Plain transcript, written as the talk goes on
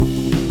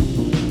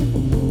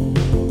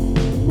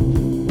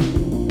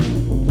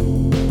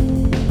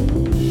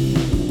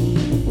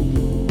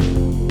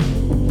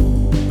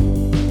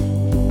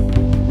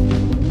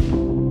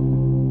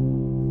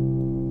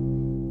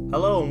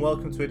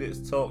to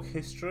Idiots Talk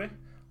History.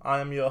 I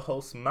am your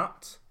host,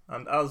 Matt,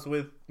 and as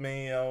with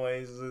me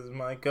always is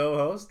my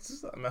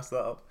co-hosts. I messed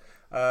that up.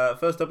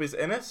 First up is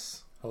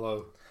Innes.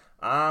 Hello.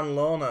 And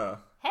Lorna.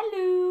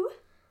 Hello.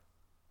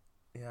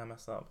 Yeah, I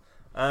messed that up.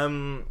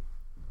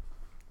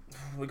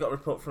 We got a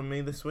report from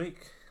me this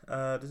week.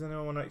 Does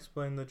anyone want to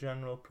explain the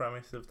general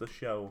premise of the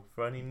show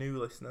for any new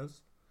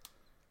listeners?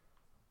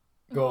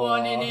 Go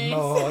on, on. Innes.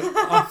 No,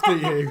 after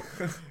you.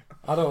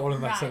 I don't want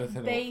to mess anything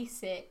up.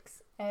 Basics.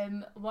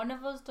 One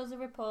of us does a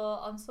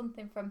report on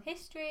something from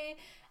history,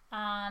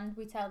 and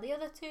we tell the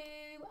other two,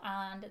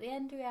 and at the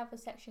end we have a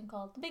section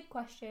called The Big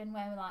Question,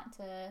 where we like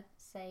to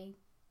say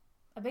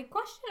a big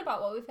question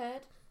about what we've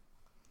heard.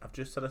 I've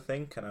just had a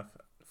think and I've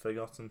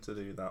forgotten to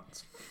do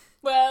that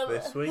Well,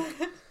 this week.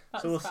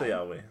 So we'll fine. see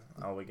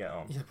how we get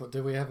on. Yeah, but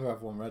do we ever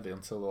have one ready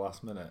until the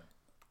last minute?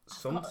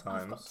 I've got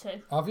Sometimes.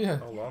 two. Have you?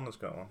 Oh, Lorna's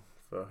got one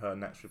for her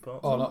next report.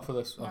 Oh, not for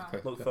this. No.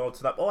 Okay. Look forward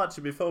to that. Oh,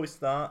 actually, before we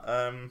start,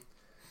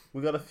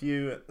 we got a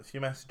few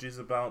messages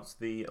about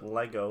the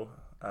Lego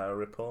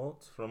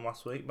report from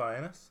last week by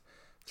Innes.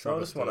 So I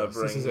just want to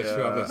This is bring. a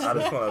Travis. I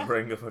just want to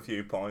bring up a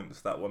few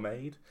points that were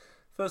made.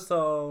 First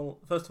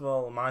of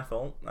all, my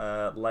fault.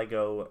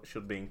 Lego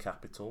should be in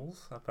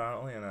capitals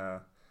apparently,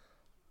 and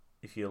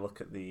if you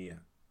look at the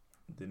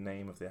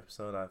name of the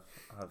episode,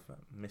 I've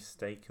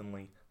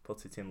mistakenly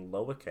put it in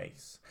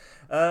lowercase.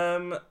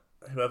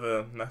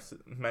 Whoever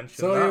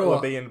mentioned that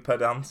were being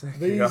pedantic,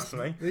 if you ask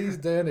me. These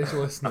Danish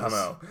listeners.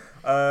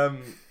 I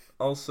know.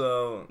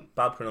 Also,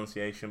 bad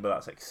pronunciation, but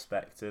that's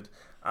expected.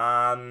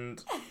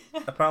 And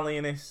apparently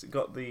Innes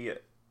got the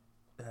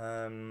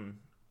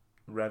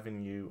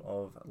revenue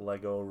of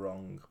Lego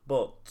wrong.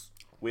 But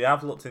we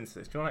have looked into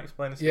this. Do you want to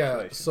explain the situation?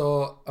 Yeah,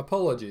 so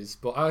apologies,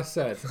 but I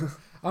said...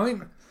 I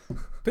mean,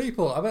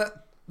 people, I bet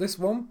this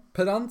one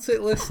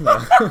pedantic listener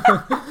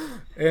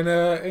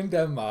in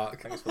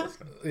Denmark... Thanks for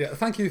listening. Yeah,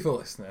 thank you for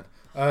listening.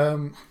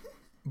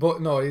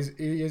 But no,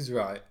 he is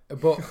right.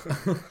 But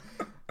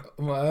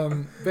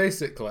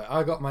basically,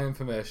 I got my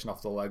information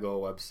off the Lego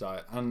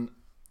website, and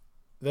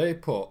they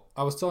put,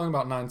 I was talking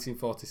about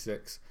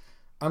 1946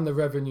 and the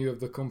revenue of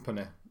the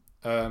company,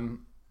 and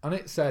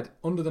it said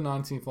under the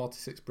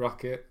 1946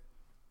 bracket,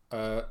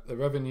 the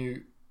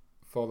revenue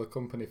for the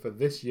company for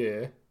this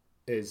year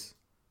is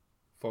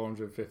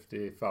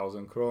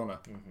 450,000 kroner,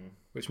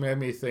 which made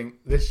me think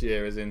this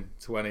year is in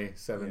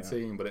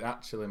 2017, but it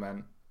actually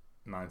meant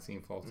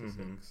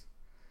 1946.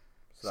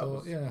 So that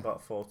was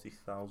about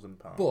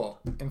 £40,000. But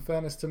in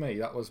fairness to me,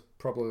 that was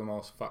probably the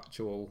most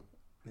factual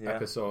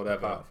episode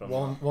ever. apart from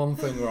One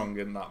thing wrong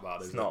isn't that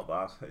bad, is It's it? not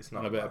bad. It's not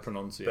And a bad. bit of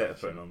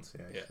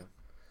pronunciation. Yeah.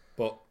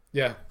 But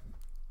yeah,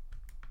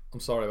 I'm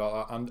sorry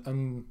about that.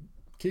 And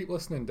keep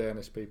listening,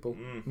 Danish people.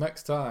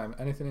 Next time,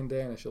 anything in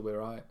Danish will be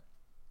right.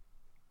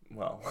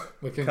 Well,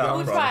 We can can't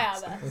We'll promise. try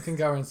our best. We can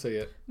guarantee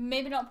it.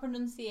 Maybe not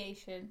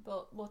pronunciation,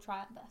 but we'll try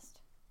our best.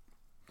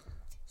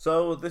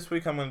 So this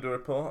week I'm going to do a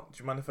report.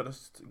 Do you mind if I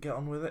just get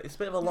on with it? It's a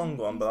bit of a long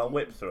one, but I'll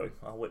whip through.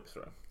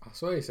 I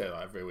swear you say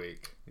that every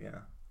week. Yeah,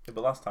 but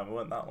last time it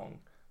weren't that long.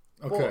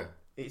 Okay. But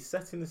it's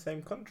set in the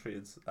same country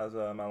as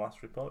my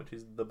last report, which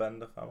is the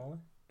Bender family.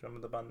 Do you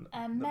remember the Bender?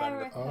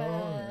 America. Oh,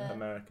 yeah.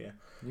 America.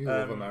 You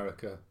love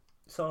America.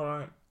 It's all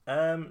right.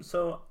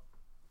 So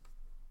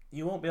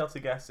you won't be able to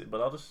guess it,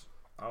 but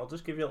I'll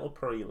just give you a little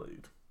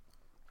prelude.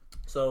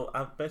 So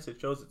I basically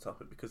chose the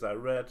topic because I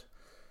read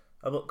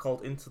a book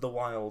called Into the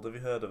Wild. Have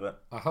you heard of it?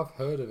 I have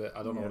heard of it.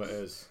 I don't know what it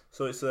is.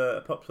 So it's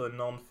a popular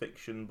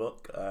non-fiction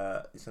book.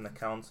 It's an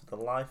account of the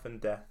life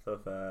and death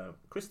of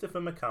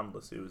Christopher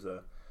McCandless,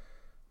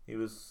 he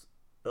was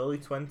early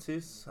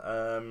 20s,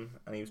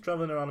 and he was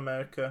travelling around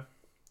America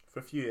for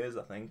a few years,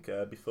 I think,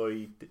 before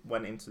he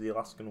went into the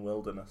Alaskan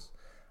wilderness.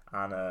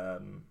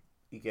 And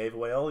he gave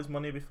away all his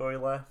money before he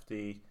left.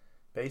 He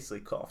basically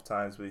cut off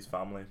ties with his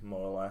family,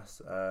 more or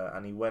less,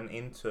 and he went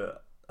into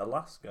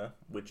Alaska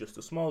with just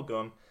a small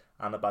gun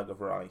and a bag of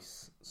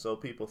rice. So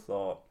people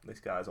thought, this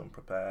guy's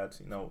unprepared.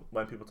 You know,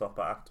 when people talk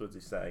about afterwards, they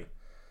say,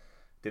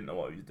 didn't know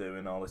what he was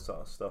doing, all this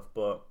sort of stuff.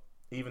 But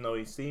even though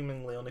he's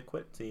seemingly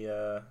unequipped, he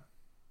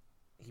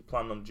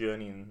planned on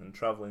journeying and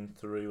travelling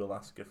through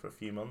Alaska for a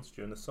few months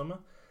during the summer.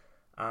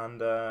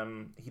 And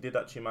he did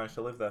actually manage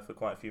to live there for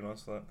quite a few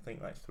months, I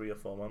think like 3 or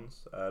 4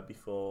 months,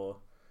 before...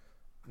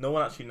 No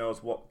one actually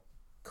knows what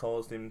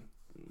caused him,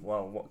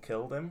 what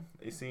killed him.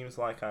 It seems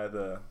like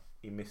either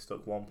he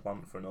mistook one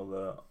plant for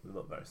another, they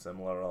look very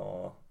similar,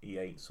 or he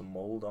ate some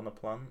mould on a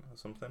plant or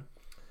something.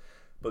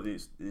 But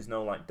there's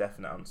no like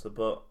definite answer.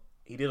 But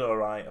he did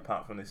alright,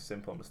 apart from this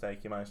simple mistake.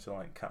 He managed to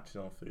like catch his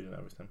own food and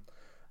everything.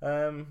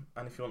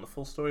 And if you want the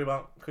full story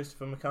about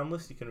Christopher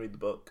McCandless, you can read the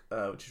book,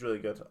 which is really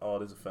good, or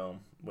there's a film,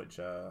 which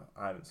I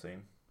haven't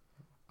seen.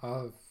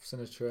 I've seen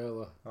a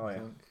trailer. Oh, I yeah.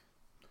 think.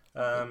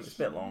 It's a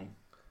bit long.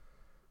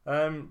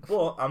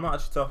 But I'm not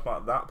actually talking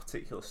about that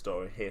particular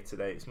story here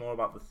today. It's more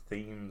about the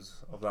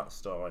themes of that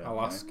story.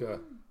 Alaska.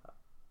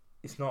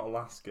 It's not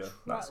Alaska.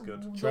 That's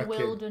good. The Trekking.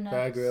 wilderness.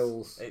 Bear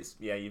Grylls. It's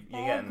you're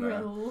Bear getting there.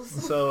 Grylls.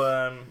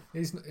 So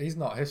He's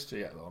not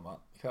history yet though, Matt.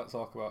 You can't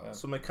talk about him.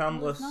 So No, it's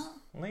McCandless, not.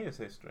 Leah's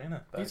history,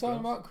 innit? Are you talking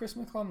about Chris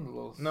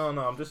McCandless? No,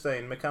 I'm just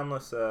saying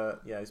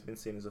McCandless, he's been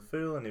seen as a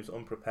fool and he was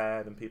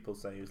unprepared, and people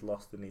say he was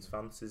lost in these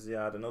fantasies he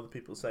had, and other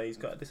people say he's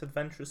got this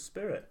adventurous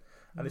spirit.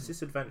 And it's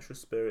this adventurous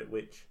spirit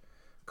which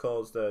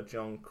caused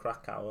John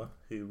Krakauer,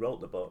 who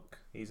wrote the book,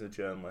 he's a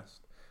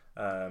journalist,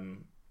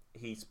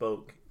 he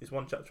spoke, there's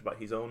one chapter about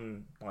his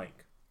own,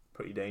 like,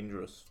 pretty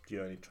dangerous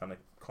journey trying to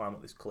climb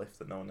up this cliff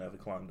that no one ever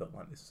climbed up,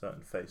 like this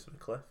certain face of a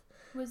cliff.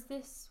 Was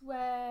this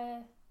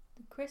where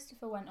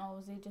Christopher went, or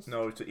was he just...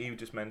 No, he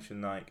just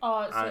mentioned, like,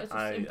 Oh, so it's just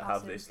I have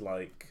impassive. this,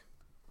 like,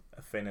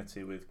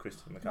 affinity with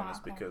Christopher McCandless Right,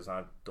 okay. because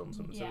I've done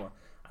something Yeah. similar.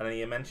 And then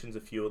he mentions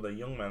a few other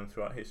young men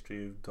throughout history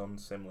who've done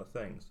similar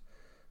things.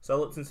 So I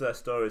looked into their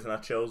stories and I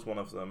chose one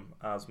of them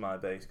as my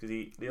base because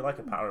they like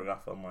a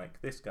paragraph on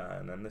like this guy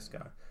and then this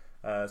guy.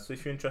 So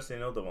if you're interested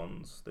in other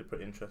ones, they're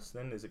pretty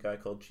interesting. There's a guy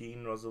called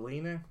Gene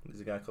Rossellini,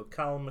 there's a guy called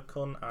Carl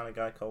McCunn, and a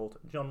guy called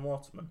John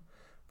Waterman.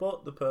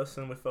 But the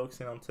person we're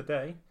focusing on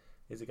today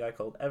is a guy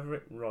called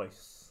Everett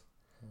Royce.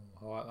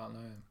 Oh, I like that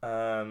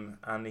name.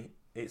 And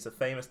it's a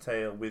famous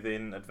tale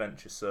within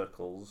adventure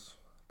circles,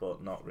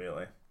 but not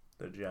really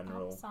the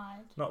general.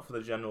 Outside. Not for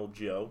the general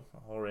Joe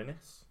or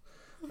Innes.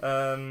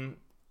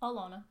 All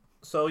Lorna.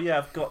 So yeah,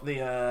 I've got the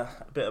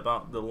a bit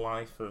about the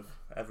life of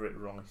Everett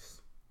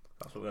Royce.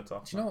 That's what we're going to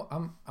talk Do you about.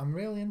 know, I'm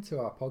really into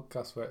our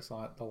podcast where it's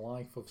like the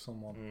life of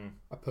someone, Mm.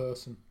 a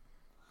person.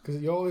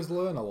 Because you always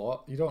learn a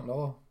lot. You don't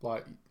know,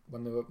 like,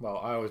 when they were, well,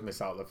 I always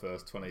miss out the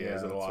first 20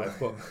 years of the life,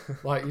 but,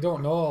 like, you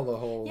don't know the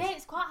whole... Yeah,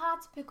 it's quite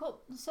hard to pick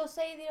up. So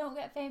say they don't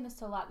get famous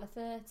till like the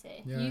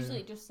 30. Yeah, Usually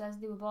yeah. it just says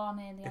they were born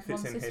here and they If had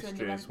it's one in sister and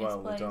they history went as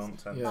well, this we place. don't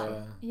tend Yeah.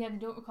 to. Yeah, they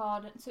don't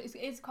record it. So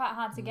it's quite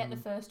hard to get the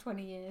first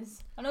 20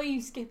 years. I know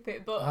you skip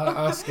it, but...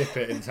 I skip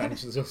it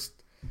intentionally.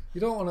 Just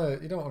you don't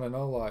want to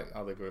know like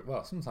how they grew up.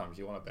 Well, sometimes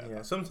you want a bit.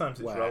 Yeah, sometimes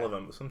it's Where?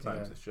 relevant, but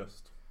sometimes Yeah. it's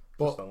just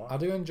But a lot. I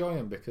do enjoy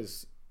them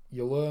because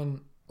you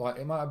learn. Like,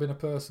 it might have been a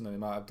person and he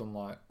might have done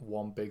like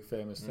one big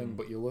famous thing,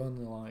 but you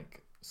learn the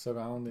like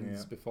surroundings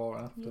Yeah. before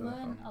and after. You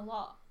learn a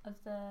lot of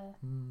the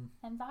Mm,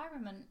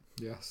 environment.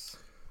 yes.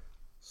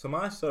 So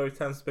my story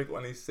tends to pick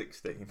when he's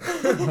 16.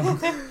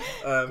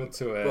 Good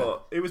to hear.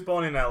 But he was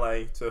born in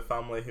LA to a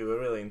family who were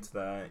really into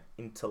their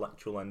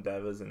intellectual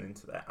endeavours and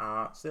into their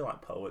arts. They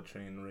like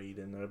poetry and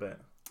reading. They're a bit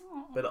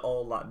of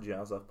all that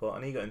jazz I've put.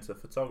 And he got into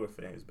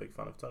photography. He was a big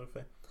fan of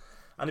photography.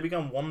 And he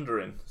began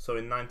wandering. So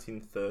in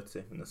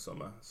 1930, in the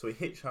summer. So he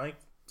hitchhiked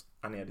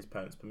and he had his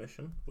parents'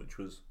 permission, which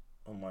was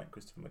unlike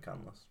Christopher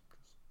McCandless.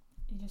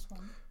 You just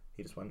went.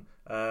 He just went.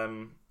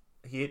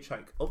 He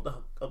hitchhiked up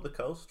the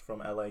coast from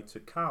LA to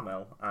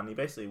Carmel, and he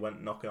basically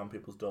went knocking on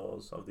people's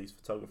doors of these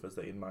photographers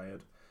that he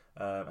admired,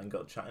 and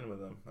got chatting with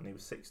them. And he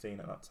was 16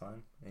 at that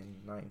time in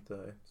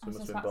 1930, so he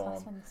must have been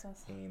born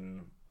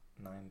in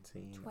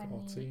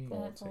 1914.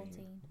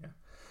 14.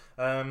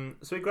 Yeah.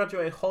 So he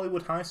graduated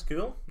Hollywood High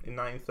School in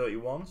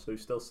 1931, so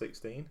he's still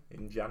 16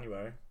 in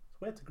January.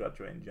 It's weird to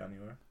graduate in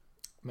January.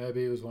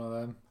 Maybe he was one of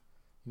them.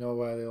 You know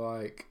where they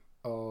like,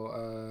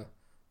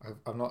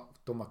 I've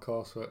not done my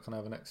coursework, can I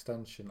have an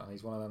extension? And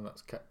he's one of them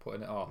that's kept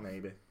putting it off.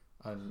 Maybe.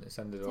 And it's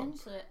ended up.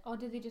 Potentially. Or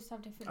did they just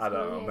have different I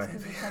don't know, school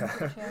years 'cause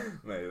of maybe.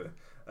 temperature? Maybe.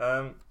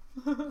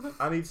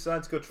 And he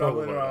decided to go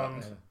travelling Probably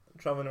around. that, yeah.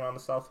 Traveling around the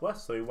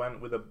southwest, so he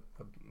went with a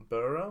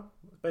burro,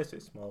 basically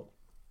a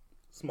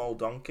small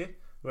donkey.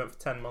 He went for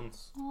 10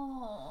 months.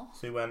 Oh.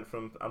 So he went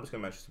from, I'm just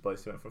going to mention the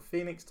place, he went from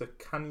Phoenix to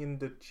Canyon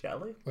de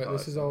Chelly. Wait,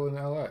 this is all in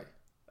LA?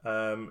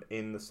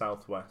 In the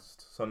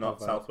southwest, so not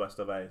Okay. southwest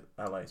of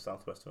LA,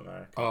 southwest of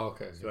America. Oh,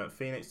 okay. So he went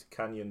Phoenix to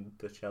Canyon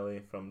de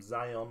Chelly, from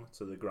Zion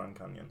to the Grand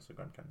Canyon, so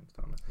Grand Canyon's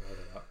down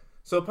there.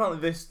 So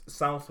apparently this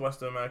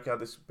southwest of America had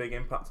this big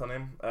impact on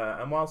him,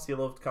 and whilst he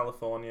loved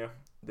California,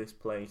 this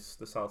place,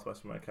 the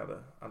southwest of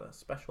America, had a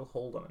special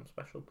hold on him,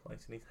 special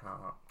place in his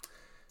heart.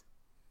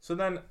 So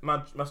then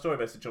my story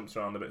basically jumps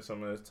around a bit, so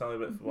I'm going to tell you a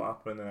bit of what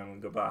happened, and then I'm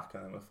going to go back,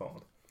 and then we'll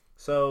forward.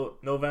 So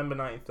November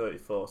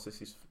 1934, so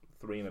this is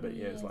 3 and a bit 3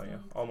 years years later,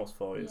 later. almost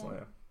 4 years Yeah.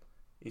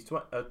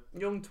 later. A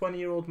young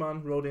 20-year-old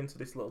man rode into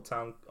this little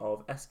town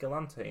of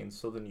Escalante in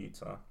southern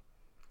Utah.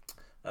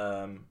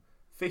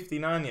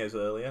 59 years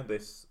earlier,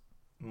 this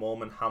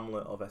Mormon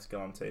hamlet of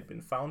Escalante had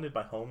been founded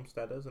by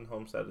homesteaders, and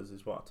homesteaders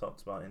is what I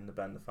talked about in the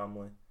Bend the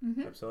Family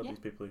episode, Yeah. these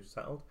people who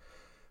settled.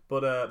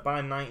 But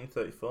by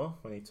 1934,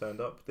 when he turned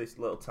up, this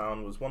little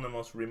town was one of the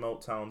most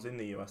remote towns in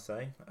the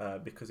USA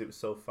because it was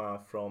so far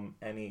from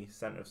any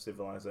centre of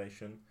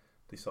civilization.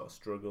 They sort of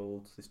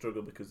struggled. They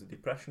struggled because the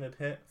Depression had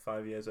hit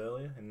 5 years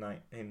earlier in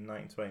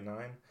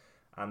 1929,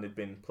 and there'd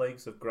been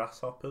plagues of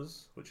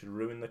grasshoppers, which had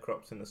ruined the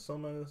crops in the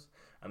summers,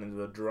 and there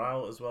was a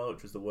drought as well,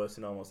 which was the worst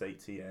in almost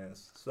 80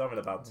 years. So they're having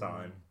a bad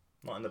time.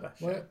 Not in the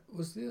best Wait,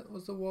 shape.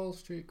 was the Wall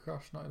Street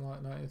crash not in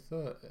like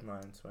 1930?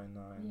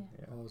 929, Yeah.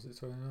 yeah. Or was it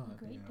 29?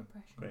 Great Yeah.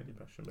 Depression. Great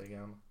Depression, big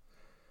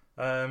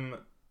hammer.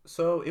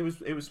 So it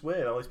was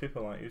weird. All these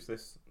people like use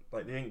this,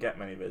 like they didn't get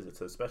many visitors,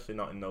 especially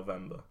not in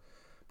November.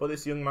 But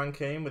this young man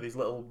came with his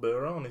little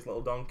burro and his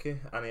little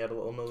donkey, and he had a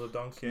little another Do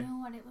donkey. you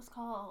know what it was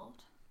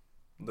called?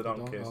 The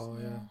donkeys. Oh,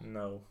 yeah.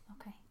 No.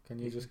 Okay. Can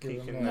you just Keep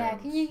give him him names? Yeah,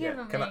 can you give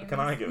him Can names?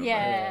 I give him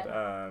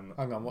Yeah. names?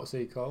 Hang on, what's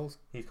he called?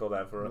 He's called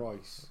Everett.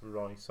 Royce.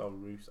 Or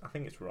Roos. I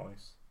think it's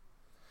Royce.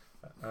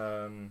 Go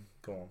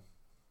on.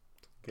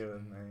 Give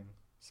him a name.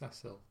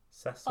 Cecil.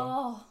 Cecil.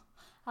 Oh,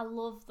 I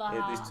love that.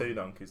 There's two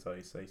donkeys, though.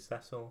 You say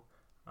Cecil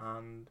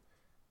and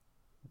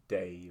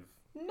Dave.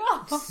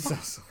 No.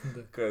 Cecil.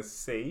 Because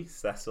C,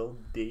 Cecil,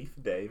 D for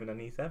Dave, and then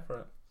he's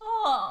Everett.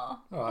 Oh.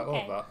 Alright,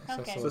 okay. love that.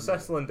 Okay. So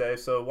Cecil and Dave.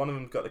 So one of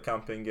them's got the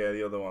camping gear,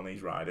 the other one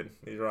he's riding.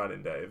 He's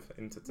riding Dave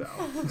into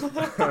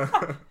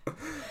town.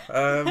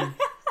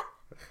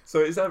 So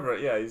it's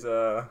Everett. Yeah, he's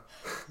Oh,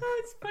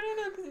 it's funny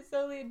though because it's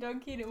only a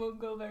donkey and it won't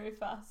go very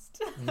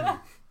fast.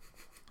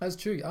 That's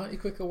true. Aren't you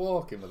quicker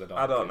walking with a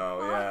donkey? I don't know.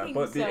 I Yeah, think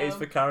but so. it's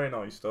for carrying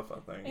all your stuff. I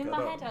think. In I my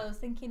don't head, know. I was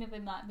thinking of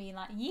him like being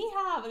like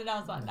yeehaw, but then I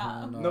was like,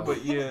 no. No, but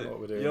What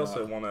we're doing you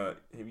also now. want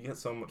to. You get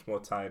so much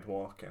more tired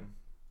walking.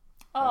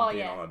 Oh than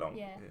being yeah, on a donkey,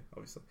 yeah.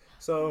 obviously.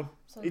 So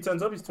So he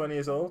turns up. He's 20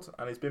 years old,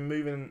 and he's been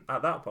moving.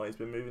 At that point, he's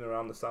been moving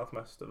around the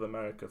southwest of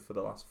America for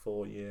the last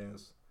 4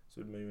 years.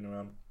 So he's been moving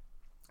around.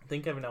 I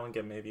think every now and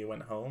again maybe he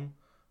went home,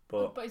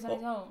 but he's on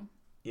his own.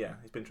 yeah,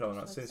 he's been traveling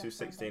around Just since he was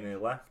like 16 and he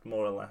left,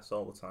 more or less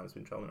all the time. He's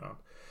been traveling around.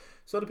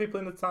 So the people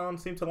in the town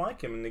seemed to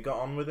like him, and they got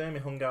on with him. He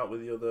hung out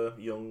with the other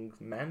young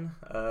men.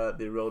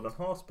 They rode on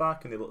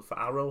horseback, and they looked for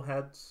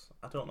arrowheads.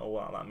 I don't know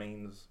what that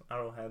means.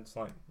 Arrowheads,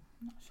 like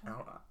I'm not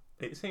sure.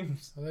 it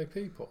seems. Are they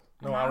people?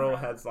 No, An arrow.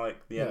 arrowhead's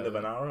like the end Yeah. of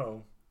an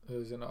arrow.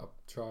 Is it not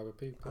a tribe of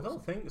people? I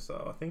don't think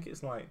so. I think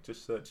it's like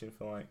just searching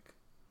for like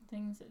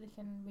Things that they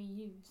can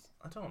reuse.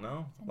 I don't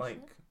know, Potentially.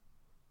 like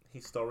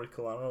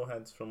historical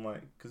arrowheads from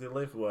like because they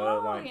lived where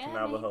Oh, like yeah,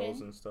 Navajos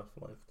maybe. and stuff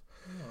lived.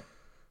 Oh.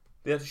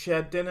 They had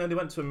shared dinner. They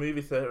went to a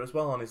movie theatre as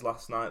well on his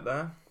last night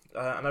there.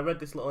 And I read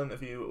this little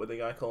interview with a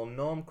guy called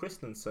Norm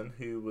Christensen,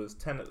 who was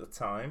 10 at the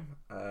time,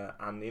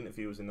 and the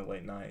interview was in the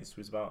late 90s.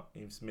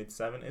 He was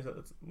mid-70s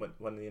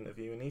when the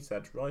interview, and he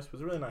said Royce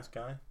was a really nice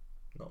guy,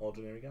 not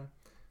ordinary guy.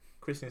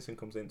 Christensen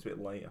comes into it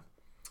later.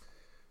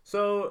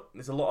 So,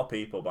 there's a lot of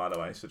people, by the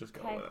way, so just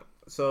go Okay. with it.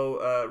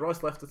 So,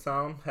 Royce left the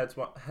town, heads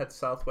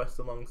southwest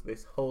along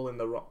this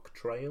hole-in-the-rock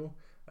trail,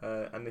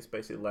 and this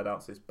basically led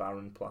out to this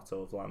barren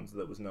plateau of land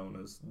that was known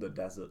as the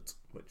Desert,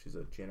 which is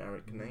a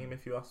generic name,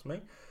 if you ask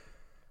me.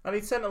 And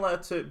he'd sent a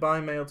letter by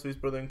mail to his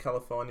brother in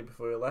California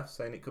before he left,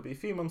 saying it could be a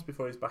few months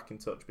before he's back in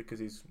touch because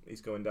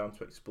he's going down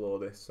to explore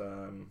this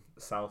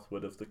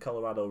southward of the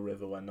Colorado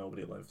River where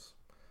nobody lives.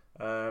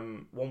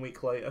 1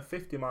 week later,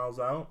 50 miles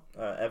out,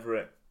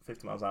 Everett,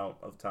 50 miles out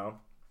of town,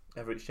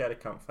 Everett shared a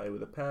campfire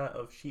with a pair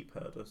of sheep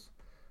herders,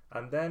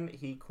 and then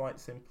he quite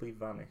simply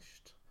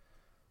vanished.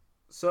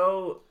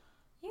 So,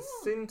 Yeah.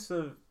 since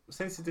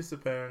his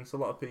disappearance, a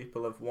lot of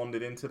people have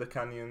wandered into the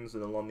canyons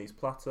and along these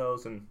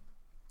plateaus, and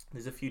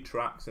there's a few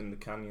tracks in the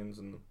canyons,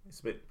 and it's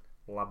a bit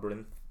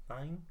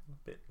labyrinthine,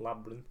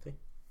 labyrinthy.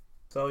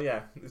 So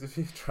yeah, there's a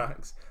few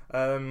tracks,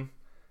 and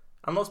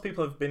lots of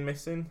people have been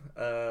missing,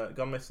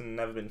 gone missing,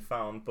 never been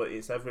found. But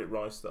it's Everett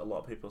Royce that a lot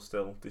of people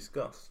still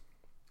discuss,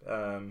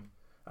 and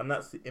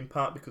that's in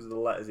part because of the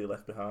letters he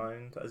left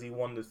behind. As he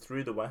wandered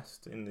through the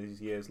West in these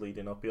years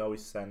leading up, he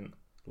always sent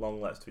long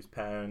letters to his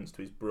parents,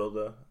 to his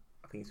brother.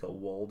 I think he's called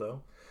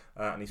Waldo,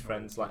 and his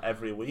friends like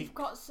every week. You've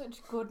got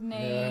such good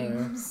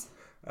names.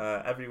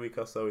 Every week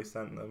or so he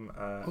sent them.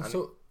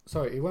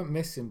 Sorry, he went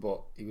missing,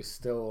 but he was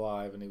still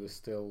alive and he was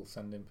still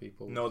sending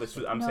people. No, this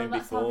was, I'm No, saying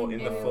that's how before, we in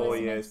knew the he 4 was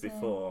years missing.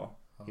 before,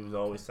 he was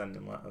always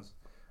sending letters.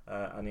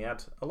 And he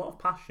had a lot of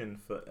passion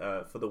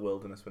for the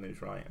wilderness when he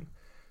was writing.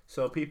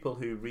 So people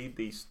who read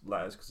these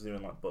letters, because they're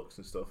in like books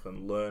and stuff,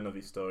 and learn of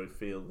his story,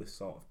 feel this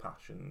sort of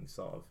passion,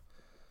 sort of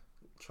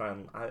try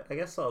and, I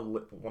guess, sort of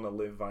want to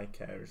live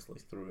vicariously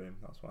through him.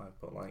 That's why I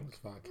put like, It's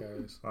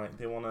vicarious. like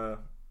they want to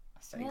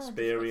It's really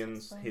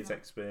experience difficult to his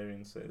explain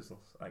experiences,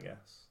 I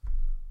guess.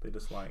 They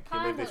just like, he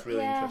Kind lived this of, really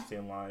yeah.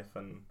 interesting life,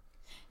 and that.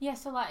 Yeah,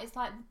 so like it's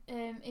like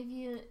if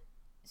you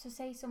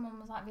say someone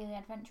was like really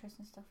adventurous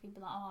and stuff, you'd be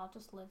like, oh, I'll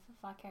just live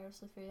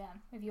vicariously through them.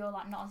 If you're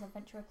like not as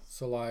adventurous.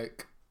 So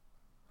like,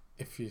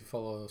 if you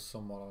follow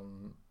someone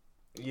on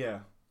yeah.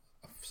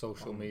 a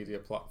social media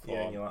platform,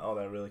 Yeah, and you're like, oh,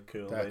 they're really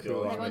cool. They're They do cool,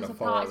 all They I'm go that. gonna into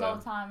follow parties all them.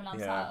 the time, and I'm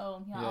sat Yeah. at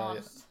home. You're like, Yeah, oh, yeah.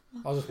 just-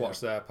 I'll just watch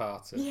their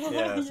party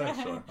Yeah,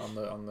 essentially.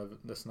 on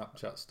the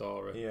Snapchat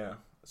story. Yeah.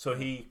 So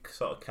he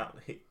sort of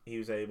he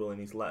was able in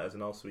his letters,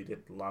 and also he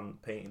did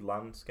painted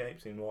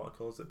landscapes in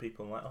watercolors that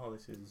people were like, oh,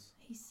 this is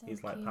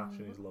He's like cute.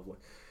 passion, he's lovely.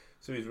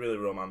 So he's really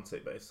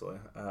romantic, basically.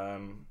 I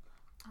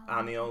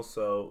And he like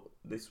also,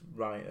 this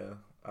writer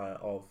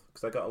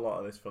because I got a lot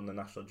of this from the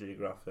National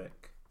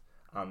Geographic,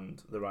 and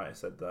the writer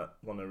said that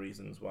one of the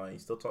reasons why he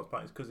still talks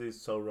about it is because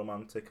he's so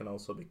romantic, and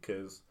also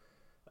because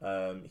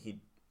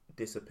he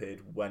disappeared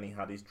when he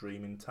had his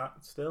dream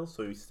intact still,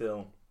 so he's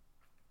still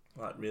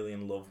like really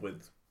in love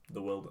with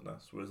the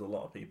wilderness, whereas a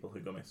lot of people who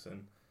go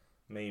missing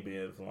maybe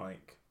have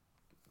like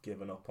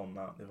given up on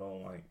that. They've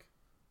all like,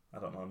 I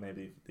don't know,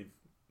 maybe they've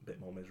a bit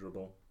more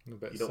miserable. A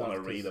bit You don't want to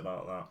sad read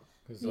about that.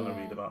 'cause, You want to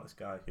Yeah. read about this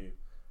guy who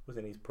was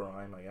in his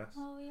prime, I guess.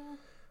 Oh yeah.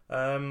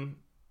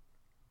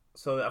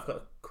 So I've got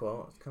a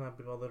quote. Can I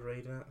be bothered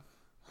reading it?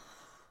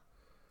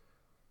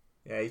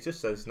 Yeah, he just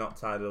says he's not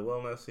tired of the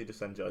wilderness. He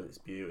just enjoys its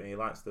beauty. He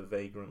likes the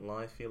vagrant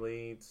life he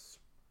leads.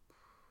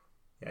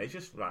 Yeah, he's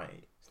just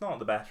right. It's not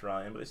the best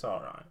writing, but it's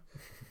all right.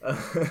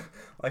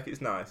 Like, it's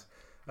nice.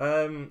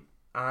 The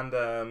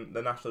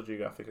National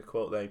Geographic, a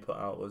quote they put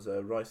out was,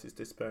 Royce's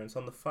disappearance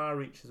on the far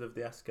reaches of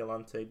the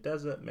Escalante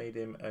Desert made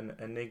him an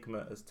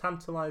enigma as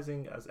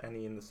tantalising as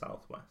any in the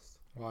southwest.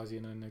 Why is he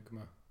an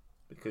enigma?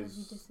 Because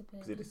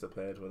he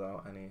disappeared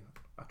without any...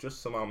 I've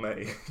just somehow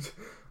made...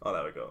 Oh,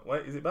 there we go.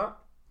 Wait, is it back?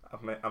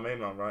 I made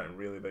my writing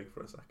really big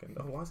for a second.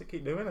 Oh, why does it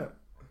keep doing it?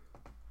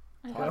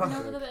 Are you hopping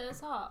over the bit at the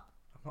top?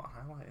 I've not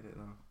highlighted it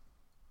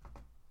though.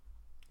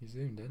 You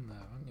zoomed in there,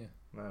 haven't you?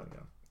 There we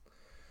go.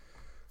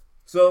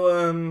 So,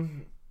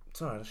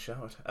 sorry, I just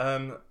showered.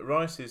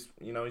 Royce is,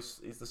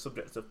 he's the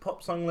subject of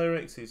pop song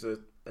lyrics. He's a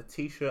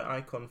t-shirt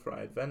icon for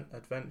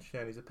adventure,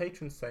 and he's a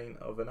patron saint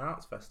of an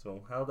arts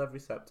festival held every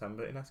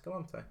September in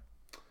Escalante. I'm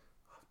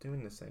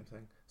doing the same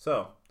thing.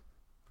 So,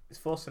 it's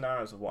 4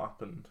 scenarios of what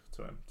happened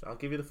to him. So I'll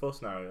give you the 4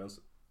 scenarios,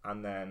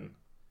 and then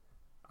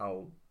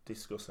I'll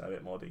discuss it in a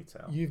bit more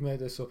detail. You've made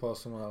this up or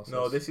someone else?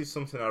 No, this is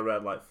something I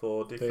read, like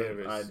 4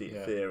 different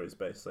theories, theories,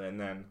 basically, and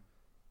then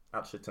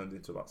actually turned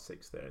into about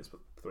 6 theories, but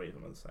 3 of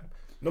them are the same.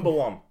 Number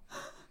 1.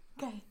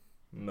 Okay.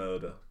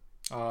 Murder.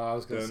 Oh, I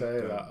was going to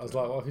say that. I was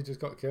like, what if he just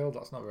got killed?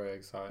 That's not very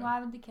exciting.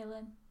 Why would they kill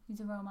him? He's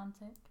a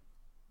romantic.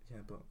 Yeah,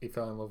 but... He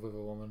fell in love with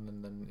a woman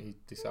and then he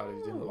decided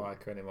he didn't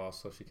like her anymore,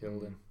 so she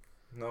killed him.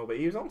 No, but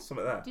he was on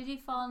something there. Did he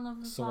fall in love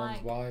with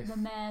Someone's wife? the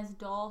mayor's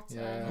daughter?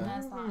 Yeah. And the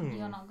mayor's like,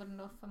 you're not good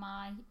enough for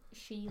my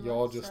Sheila.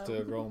 You're just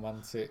a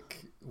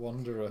romantic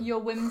wanderer. You're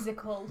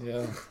whimsical.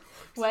 Yeah.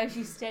 Where's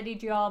your steady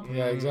job?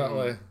 Yeah,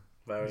 exactly.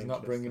 Very He's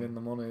not bringing in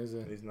the money, is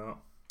he? He's not.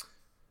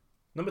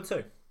 Number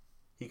 2.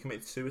 He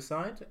committed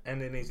suicide,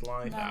 ending his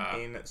life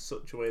in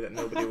such a way that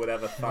nobody would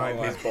ever find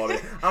his body.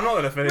 I'm not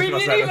going to finish my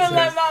sentences. We didn't even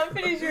let that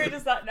finish. You were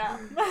just like, no.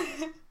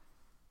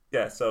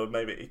 Yeah, so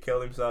maybe he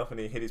killed himself and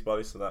he hid his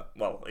body so that...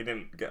 Well,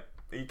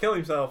 he killed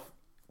himself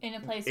in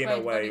a place in where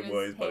a way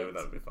where his body would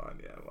never be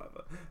found. Yeah,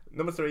 whatever.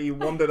 Number 3, he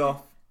wandered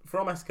off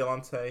from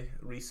Escalante,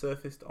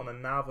 resurfaced on a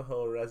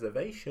Navajo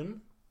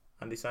reservation,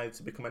 and decided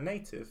to become a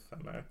Native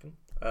American,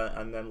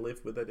 and then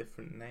live with a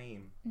different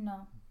name.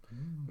 No.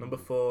 Number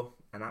 4,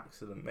 an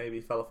accident. Maybe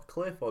he fell off a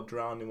cliff or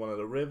drowned in one of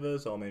the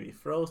rivers, or maybe he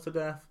froze to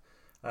death.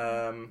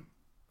 And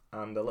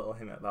a little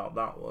hint about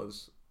that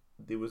was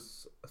there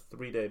was a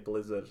 3-day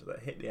blizzard that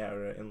hit the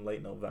area in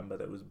late November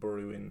that was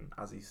brewing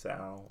as he set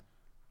out.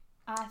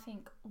 I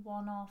think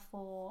 1 or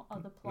 4 are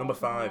the plausible Number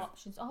 5.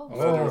 options. Oh,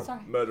 Murder,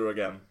 sorry. murder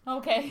again.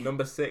 Okay.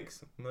 Number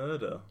 6,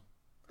 murder.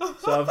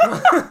 So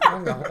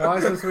Hang on, why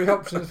is there 3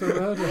 options for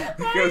murder?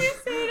 because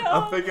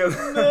I figured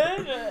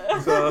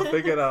murder? So I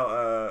figured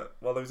out.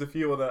 Well, there was a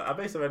few other. I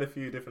basically read a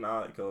few different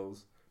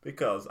articles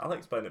because I'll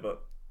explain it.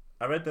 But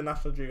I read the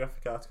National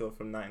Geographic article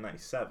from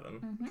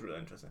 1997, which was really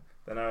interesting.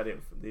 Then I read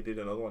it. They did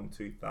another one in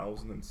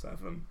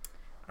 2007,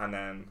 and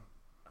then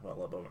I got a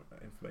lot more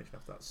information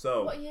after that.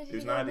 So What year did it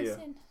was you an go idea.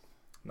 missing?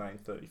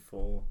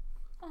 1934.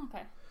 Oh,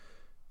 okay.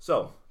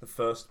 So the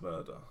first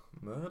murder.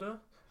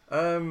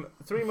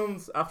 3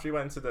 months after he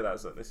went into the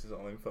desert, this is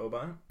all info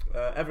by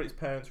Everett's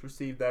parents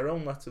received their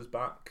own letters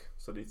back.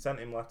 So they'd sent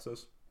him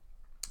letters.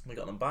 They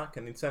got them back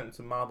and they'd sent them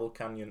to Marble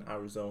Canyon,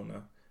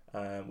 Arizona,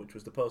 which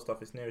was the post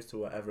office nearest to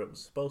where Everett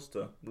was supposed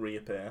to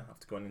reappear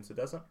after going into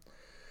the desert.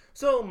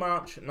 So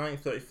March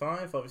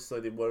 1935, obviously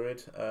they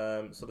worried.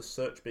 So the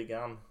search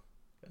began.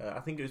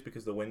 I think it was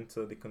because of the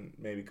winter, they couldn't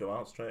maybe go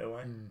out straight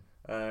away.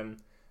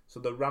 So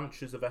the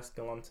ranchers of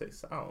Escalante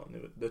set out,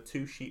 and the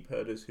 2 sheep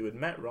herders who had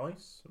met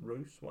Royce,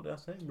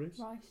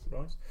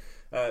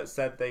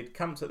 said they'd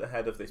camped at the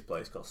head of this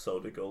place called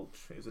Soda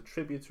Gulch. It was a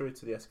tributary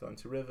to the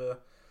Escalante River,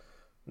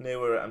 near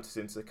where it empties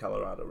into the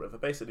Colorado River.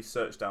 Basically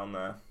searched down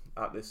there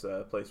at this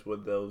place where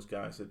those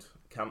guys had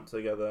camped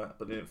together,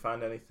 but they didn't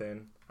find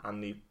anything.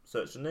 And they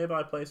searched a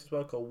nearby place as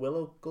well called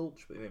Willow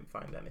Gulch, but they didn't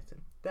find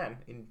anything. Then,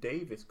 in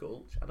Davis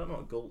Gulch, I don't know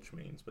what gulch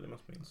means, but it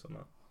must mean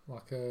something.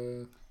 Like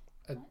a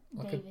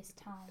Davis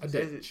Town. a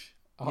ditch.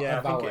 Yeah,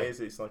 I think valley. it is.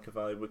 It's like a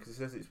valley because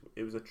it says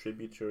it was a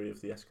tributary of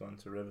the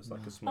Escalante River. It's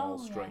like a small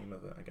stream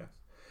of it, I guess.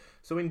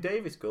 So in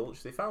Davis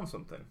Gulch, they found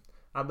something.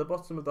 At the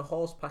bottom of the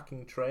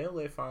horse-packing trail,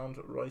 they found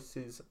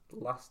Royce's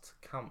last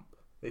camp.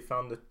 They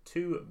found the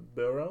 2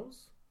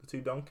 burros, the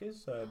 2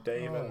 donkeys,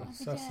 Dave and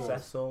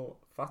Cecil,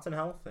 fat and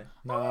healthy.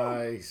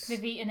 Nice.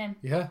 They've eaten him.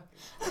 Yeah.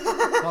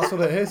 That's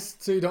what it is.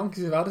 2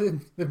 donkeys have had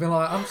him. They've been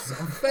like, I'm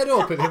fed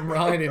up with him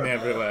riding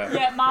everywhere.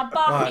 Yeah, my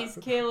back is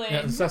killing.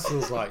 Yeah, and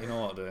Cecil's like, you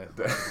know what, dude?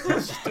 Let's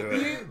just do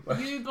it.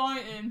 You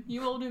bite him.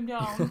 You hold him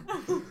down.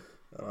 And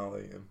I'll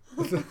eat him.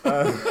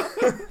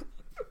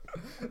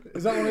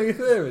 Is that one of your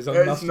theories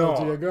on National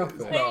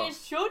Geographic? It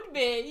should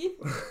be.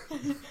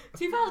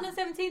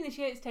 2017 this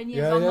year, it's 10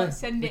 years on. Let's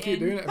send it in. We keep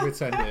doing it every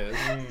 10 years.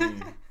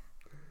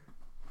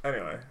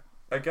 Anyway,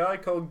 a guy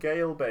called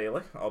Gale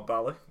Bailey, or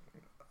Bally,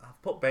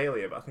 I've put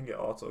Bailey, but I think it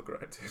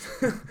auto-corrected,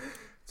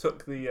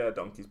 took the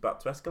donkeys back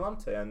to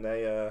Escalante, and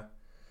they,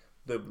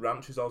 the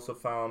ranchers also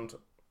found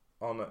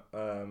on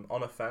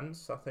a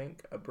fence, I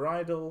think, a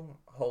bridle,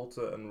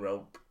 halter, and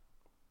rope.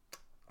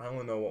 I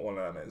only know what one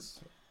of them is.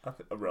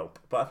 A rope,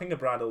 but I think a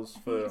bridle's I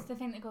think for it's the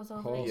thing that goes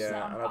over Horse. each yeah,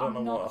 leg, and but I don't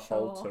I'm know what not a sure.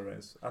 halter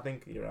is. I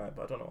think you're right,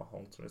 but I don't know what a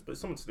halter is. But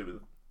it's something to do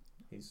with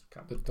his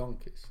camp. The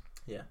donkeys.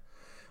 Yeah.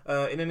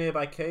 In a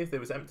nearby cave, there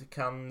was empty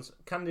cans,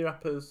 candy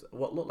wrappers,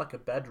 what looked like a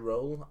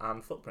bedroll,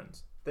 and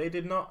footprints. They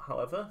did not,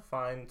 however,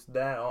 find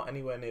there or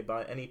anywhere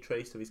nearby any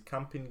trace of his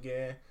camping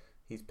gear,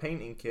 his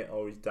painting kit,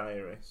 or his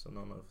diary. So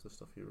none of the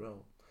stuff he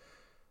wrote.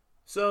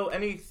 So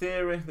any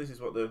theory, this is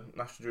what the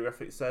National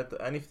Geographic said,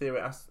 that any theory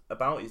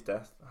about his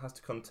death has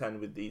to contend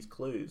with these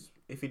clues.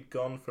 If he'd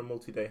gone for a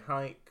multi-day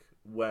hike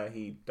where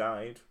he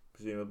died,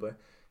 presumably,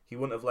 he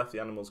wouldn't have left the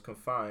animals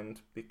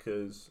confined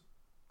because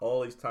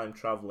all his time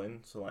travelling,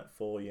 so like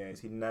 4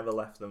 years, he never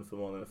left them for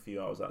more than a few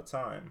hours at a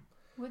time.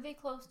 Were they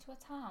close to a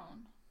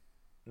town?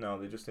 No,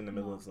 they're just in the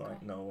middle of Okay.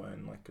 like nowhere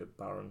in like a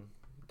barren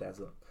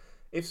desert.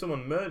 If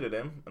someone murdered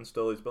him and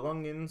stole his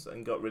belongings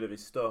and got rid of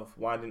his stuff,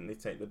 why didn't they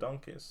take the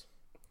donkeys?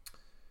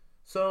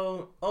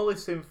 So all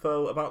this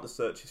info about the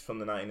search is from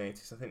the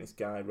 1980s. I think this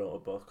guy wrote a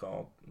book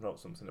or wrote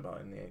something about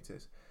it in the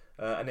 80s.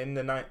 And in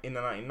the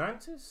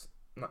 1990s,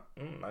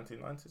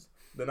 1990s,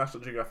 the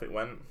National Geographic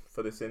went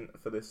for this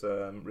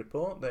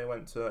report. They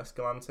went to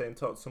Escalante and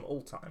talked to some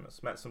old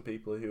timers, met some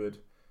people who'd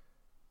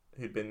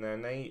been there,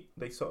 and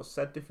they sort of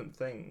said different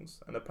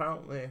things. And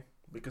apparently,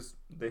 because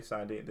this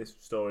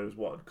story was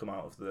what had come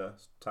out of the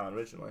town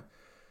originally,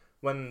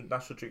 when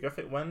National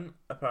Geographic went,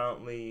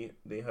 apparently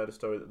they heard a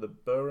story that the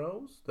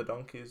burros, the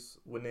donkeys,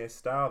 were near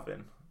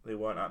starving. They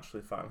weren't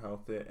actually fat and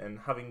healthy, and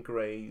having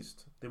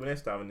grazed, they were near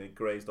starving. They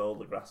grazed all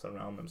the grass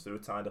around them, so they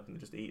were tied up and they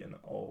just eaten it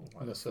all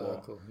like In a floor.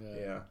 circle,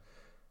 Yeah.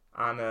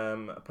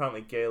 And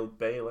apparently Gail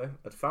Bailey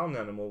had found the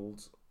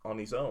animals on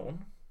his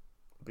own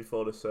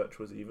before the search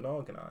was even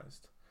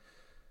organised.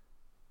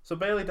 So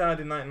Bailey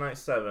died in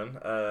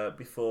 1997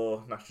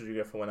 before National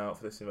Geographic went out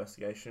for this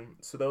investigation.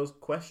 So those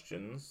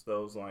questions,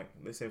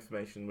 this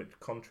information which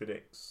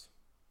contradicts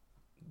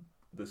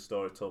the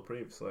story told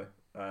previously,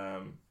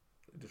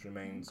 it just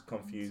remains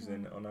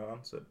confusing and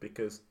unanswered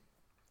because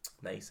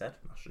they said,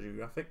 National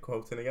Geographic,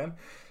 quoting again,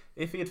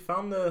 if he had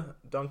found the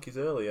donkeys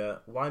earlier,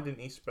 why didn't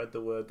he spread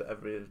the word that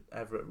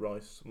Everett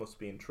Royce must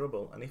be in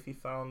trouble? And if he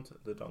found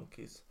the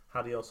donkeys,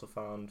 had he also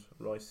found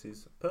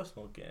Royce's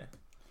personal gear?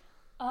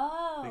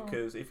 Oh.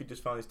 Because if he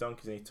just found his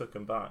donkeys and he took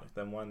them back,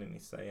 then why didn't he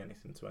say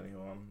anything to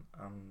anyone?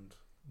 And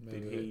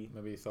Maybe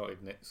he thought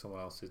he'd nicked someone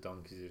else's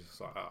donkeys. He was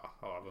just like,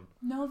 I'll have them.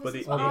 No, but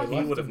this is Oh, what yeah, he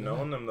I would have them,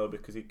 known them though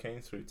because he came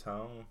through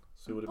town,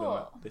 so he would have been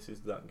But- like, "This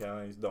is that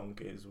guy's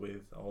donkeys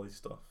with all his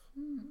stuff."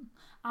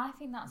 I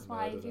think that's They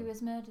why if murdered he him.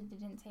 was murdered, they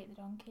didn't take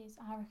the donkeys.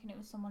 I reckon it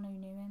was someone who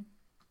knew him,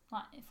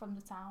 like from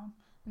the town.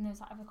 And they was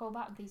like, if I go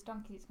back with these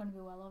donkeys, it's going to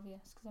be well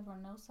obvious because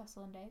everyone knows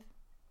Cecil and Dave.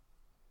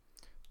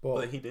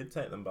 But he did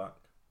take them back.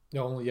 But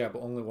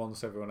only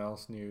once everyone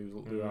else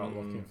knew they were out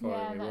looking for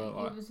Yeah, him. They weren't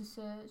that, like. it was a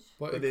search.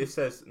 But But this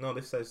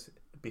says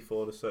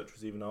before the search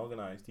was even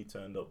organised, he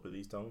turned up with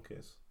these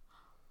donkeys.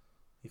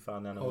 He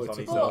found animals he on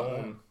took his them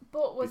own.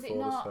 But was it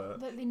before the not search.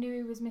 that they knew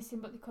he was missing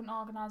but they couldn't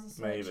organise a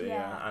search? Maybe,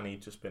 yeah, and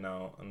he'd just been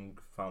out and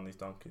found these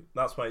donkeys.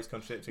 That's why it's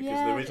contradictory because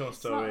the Yeah, original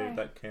it's not story right.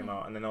 that came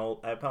out, and then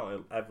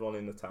apparently everyone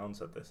in the town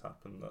said this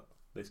happened, that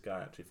this guy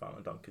actually found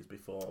the donkeys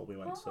before we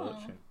went Oh.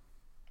 searching.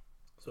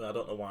 So I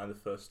don't know why the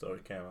first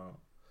story came out.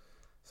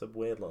 It's a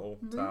weird little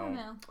town.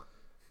 Rumour.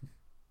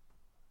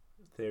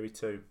 Theory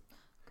 2.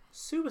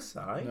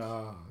 Suicide?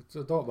 No,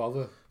 don't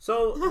bother.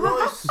 So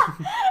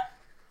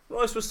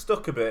Royce was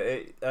stuck a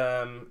bit.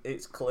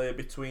 It's clear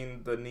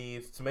between the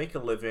need to make a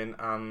living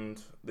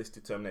and this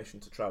determination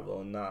to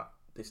travel, and that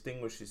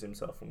distinguishes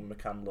himself from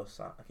McCandless.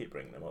 I keep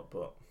bringing him up,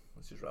 but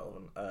this is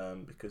relevant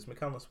because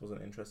McCandless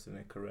wasn't interested in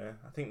a career.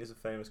 I think there's a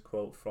famous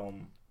quote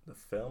from the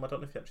film. I don't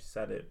know if he actually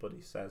said it, but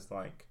he says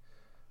like,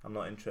 "I'm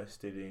not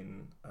interested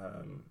in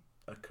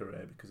a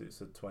career because it's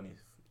a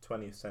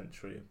 20th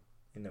century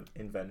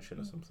invention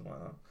or something like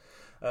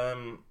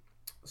that."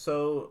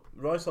 So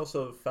Royce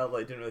also felt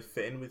like he didn't really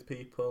fit in with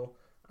people,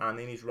 and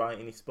in his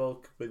writing he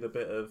spoke with a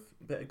bit of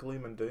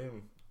gloom and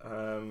doom.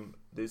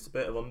 There's a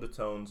bit of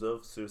undertones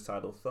of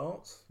suicidal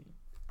thoughts.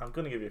 I'm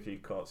going to give you a few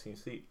quotes and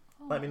you see.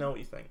 Let me know what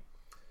you think.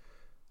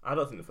 I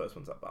don't think the first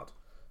one's that bad.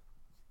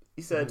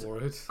 He said, I'm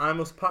worried. "I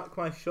must pack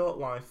my short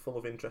life full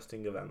of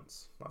interesting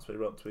events." That's what he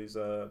wrote to his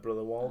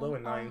brother Waldo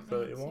in I don't think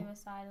 1931.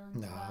 suicidal No,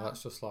 into that.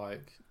 that's just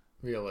like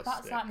realistic.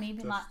 That's like me being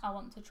Just- like, I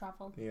want to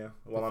travel. Yeah,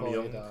 while I'm Before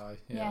you young. die,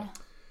 Yeah.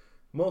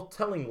 More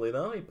tellingly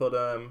though, he put,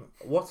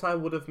 "What I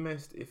would have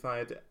missed if I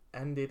had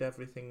ended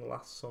everything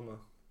last summer."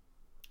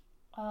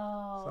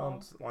 Oh.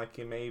 Sounds like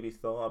he maybe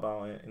thought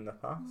about it in the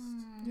past.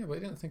 Yeah, but he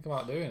didn't think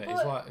about doing it. But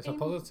It's like it's a he-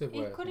 positive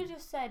He way. could have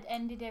just said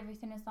ended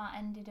everything as that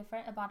ended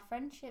a bad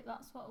friendship.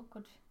 That's what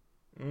could.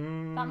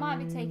 Mm, That might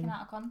be taken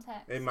out of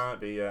context. It might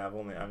be, yeah.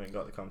 I haven't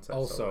got the context.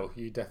 Also, of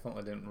it. you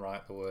definitely didn't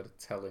write the word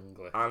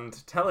tellingly. And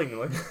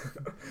tellingly, I've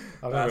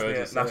that's never heard me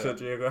you at say National that.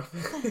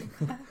 Geographic.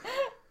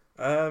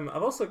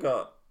 I've also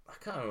got, I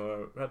can't remember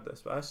where I read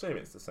this, but I assume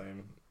it's the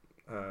same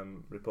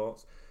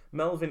reports.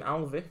 Melvin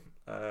Alvey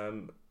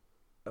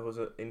was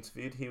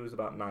interviewed. He was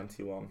about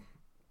 91.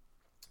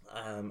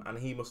 And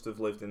he must have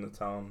lived in the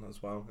town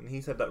as well. And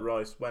he said that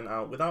Royce went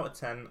out without a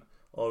tent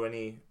or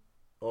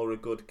a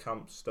good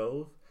camp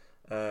stove.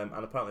 And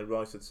apparently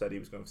Royce had said he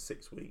was going for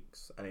 6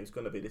 weeks, and he was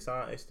going to be this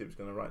artist. He was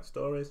going to write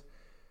stories,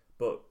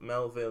 but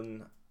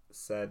Melvin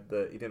said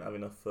that he didn't have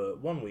enough for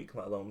 1 week,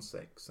 let alone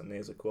 6. And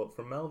here's a quote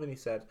from Melvin. He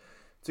said,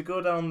 "To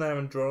go down there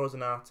and draw as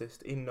an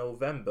artist in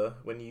November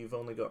when you've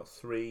only got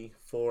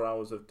 3-4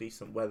 hours of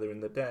decent weather in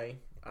the day,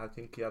 I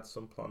think he had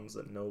some plans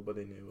that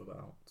nobody knew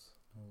about."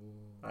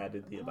 I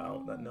added the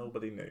about that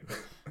nobody knew.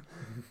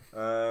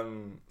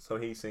 So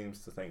he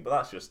seems to think, but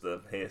that's just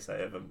the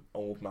hearsay of an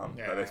old man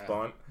at this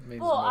point.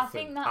 Means Well, I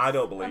nothing. think that's I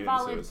don't believe a in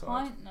valid suicide.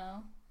 point,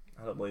 though.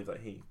 I don't believe that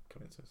he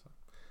committed suicide.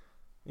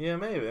 Yeah,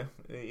 maybe.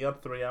 He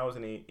had 3 hours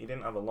and he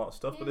didn't have a lot of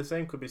stuff, but Yeah. the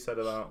same could be said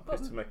about But-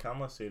 Christopher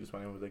McCandless, who just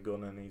went in with a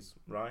gun and he's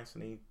rice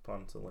and he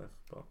planned to live.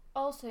 But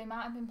Also, he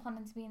might have been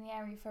planning to be in the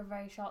area for a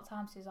very short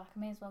time, so he's like, I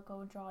may as well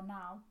go and draw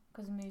now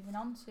because I'm moving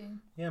on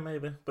soon. yeah,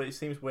 maybe. But it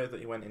seems weird that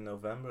he went in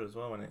November as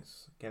well when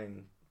it's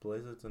getting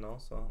blizzards and all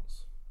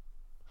sorts.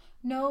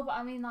 No, but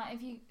I mean, like,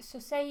 if you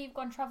say you've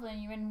gone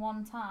travelling, you're in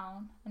one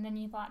town, and then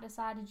you've like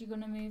decided you're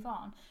gonna move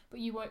on, but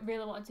you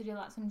really wanted to do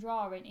like some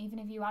drawing, even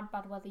if you had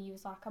bad weather, you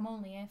was like, I'm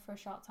only here for a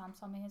short time,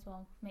 so I may as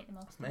well make the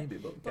most of it. Maybe,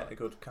 but get a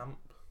good camp,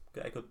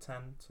 get a good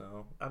tent.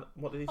 So,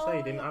 what did he say? He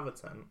Oh, didn't yeah. have a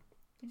tent.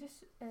 He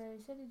just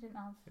he said he didn't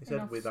have. He said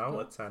enough without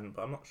a stuff. tent,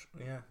 but I'm not sure.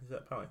 Yeah, he said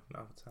apparently he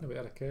didn't have a No, tent. we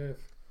had a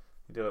cave.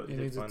 He did. He You did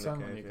need a find tent a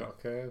when cave. you've Yeah. got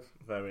a cave.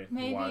 Very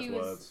Maybe wise he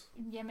was. words.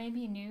 Yeah, maybe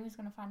he knew he was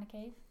gonna find a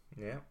cave.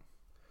 Yeah.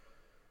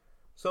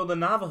 So the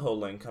Navajo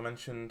link, I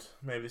mentioned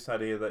maybe this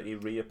idea that he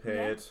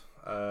reappeared with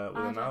I a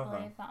don't Navajo.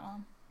 believe that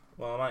one.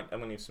 Well, I'm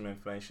going to need some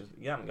information.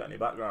 You haven't got any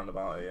background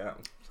about it yet,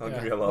 so I'll Yeah.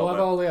 give you a We'll little have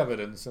bit. all the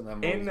evidence and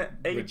then we'll In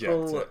reject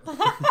April,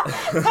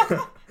 it.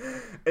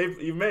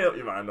 if you've made up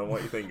your mind on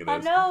what you think it I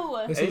is.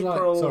 know. This is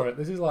April-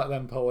 this is like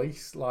them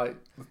police, like,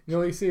 you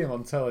know, you see them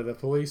on telly, the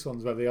police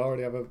ones where they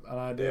already have an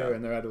idea Yeah.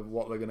 in their head of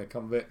what they're going to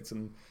convict,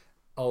 and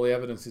all the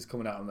evidence is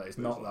coming out and that it's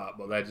not that,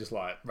 but they're just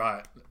like,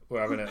 right, we're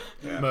having it,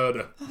 Yeah.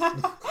 murder.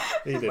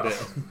 He did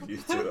it. You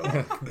do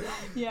it.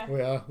 Yeah. We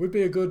are. We'd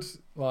be a good,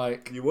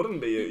 like, You wouldn't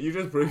be. You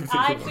just proved it.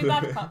 I you can be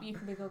wouldn't. bad cop. You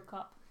can be good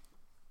cop.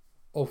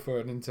 for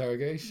an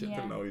interrogation. Yeah. I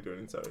didn't know you're doing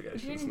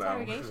interrogations Doing now.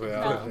 interrogations We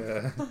now. are,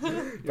 yeah.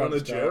 You're on the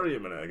Branched out. jury a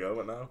minute ago,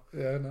 but now.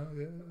 Yeah, no,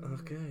 yeah.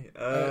 Okay.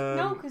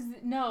 No, because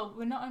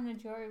we're not on a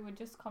jury. We're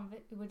just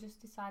We're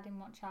just deciding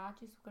what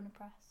charges we're going to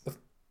press.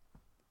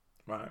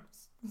 Right.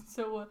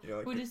 So You're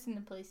like we're just in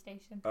the police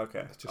station.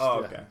 Okay. Just,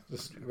 Oh, yeah, okay.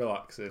 just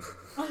relaxing.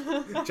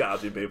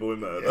 Charging people with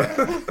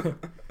murder.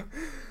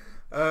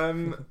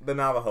 The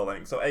Navajo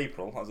link. So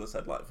April, as I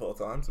said like 4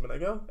 times a minute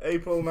ago,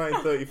 April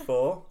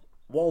 1934,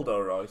 Waldo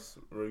Royce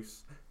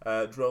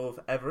drove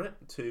Everett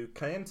to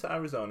Kayenta,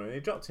 Arizona, and he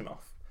dropped him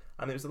off.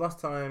 And it was the last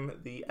time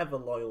the ever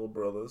loyal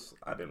brothers,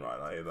 I didn't write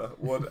that either,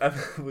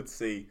 would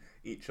see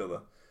each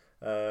other.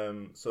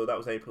 So that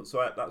was April.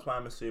 So that's why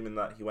I'm assuming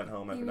that he went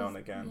home every now and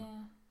again. Yeah.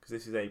 Because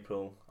this is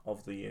April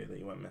of the year that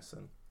he went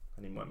missing.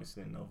 And he went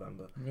missing in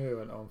November. We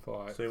went on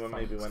for like. So he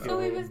maybe went So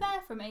he home. was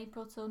there from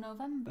April till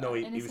November. No,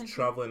 he and was essentially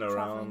travelling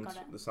around got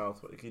it. the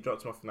south. He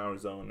dropped him off in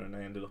Arizona and they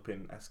ended up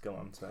in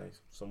Escalante,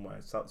 somewhere,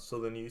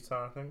 southern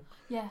Utah, I think.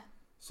 Yeah.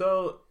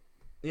 So,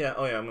 I'm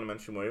going to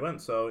mention where he went.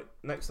 So,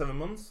 next 7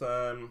 months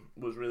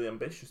was really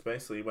ambitious.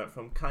 Basically, he went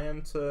from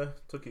Kayenta,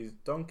 took his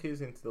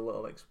donkeys into the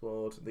little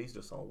explored. These are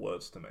just all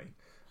words to me.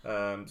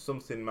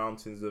 Something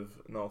mountains of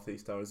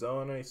northeast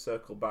Arizona. He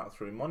circled back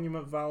through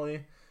Monument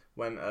Valley,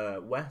 went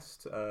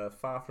west,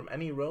 far from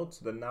any road,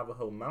 to the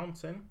Navajo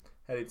Mountain,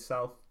 headed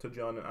south to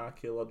join an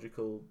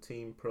archaeological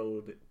team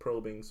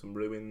probing some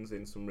ruins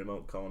in some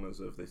remote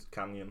corners of this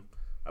canyon.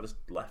 I just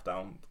left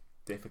out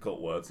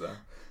difficult words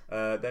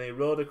there. Then he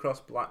rode across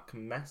Black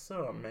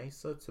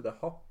Mesa to the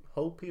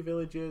Hopi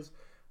villages,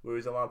 where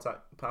he's allowed to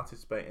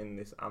participate in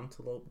this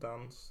antelope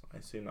dance. I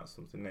assume that's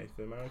something Native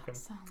American.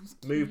 Sounds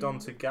cute. Moved on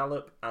to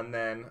Gallup, and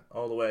then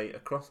all the way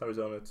across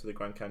Arizona to the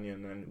Grand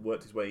Canyon, and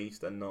worked his way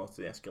east and north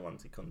to the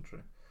Escalante country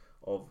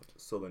of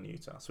southern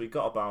Utah. So he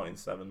got about in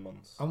 7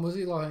 months. And was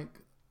he like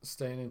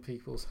staying in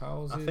people's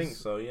houses? I think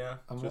so, yeah.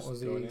 And Just what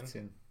was he going in.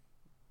 eating?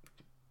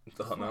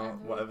 Don't know,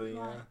 whatever,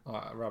 yeah.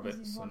 Like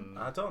rabbits one? and.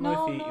 I don't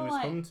know if he was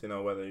like- hunting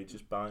or whether he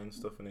just buying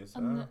stuff in his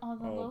And the or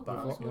locals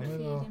bags. would yeah.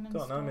 feed him and Don't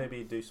know, stuff. maybe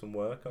he'd do some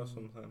work or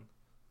something.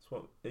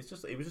 He was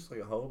just like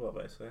a hobo,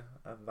 basically,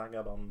 a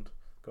vagabond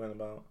going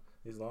about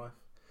his life.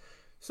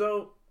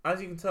 So, as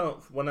you can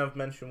tell, when I've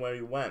mentioned where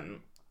he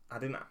went,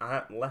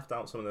 I left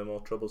out some of the more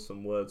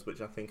troublesome words,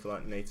 which I think are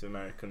like Native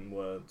American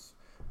words.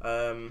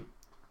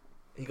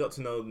 He got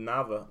to know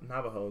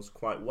Navajos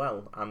quite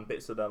well, and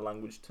bits of their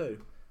language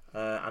too.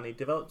 And he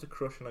developed a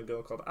crush on a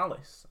girl called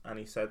Alice, and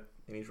he said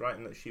in his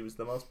writing that she was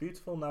the most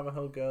beautiful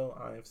Navajo girl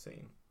I have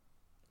seen.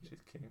 She's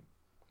cute.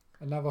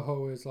 A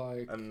Navajo is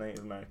like. A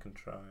Native American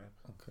tribe.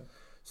 Okay.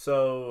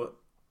 So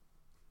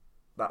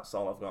that's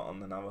all I've got on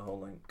the Navajo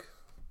link.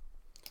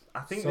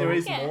 I think So- there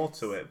is Yes. more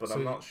to it, but So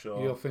I'm not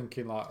sure. You're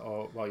thinking like,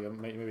 oh, well,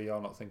 maybe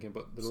you're not thinking,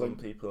 but the Some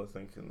link people are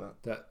thinking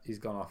that. he's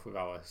gone off with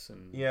Alice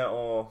and Yeah,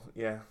 or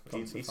yeah,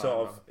 Gone he to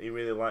sort find of he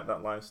really liked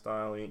that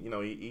lifestyle.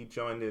 He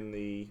joined in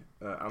the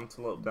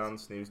antelope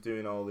dance, and he was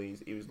doing all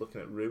these. He was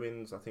looking at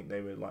ruins. I think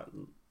they were like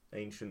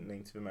ancient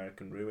Native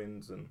American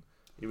ruins, and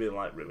he really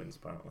liked ruins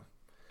apparently.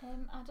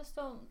 I just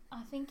don't.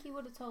 I think he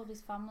would have told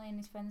his family and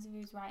his friends if he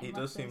was writing It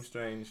does seem letters.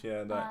 strange,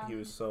 yeah, that he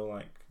was so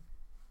like.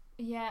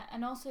 Yeah,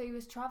 and also he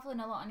was travelling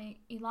a lot, and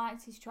he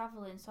liked his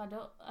travelling. So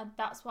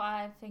that's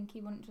why I think he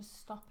wouldn't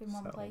just stop in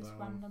one Settle place down.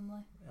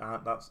 randomly.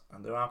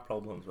 And there are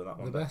problems with that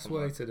one. the best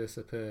definitely. way to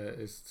disappear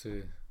is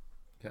to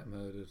get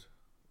murdered.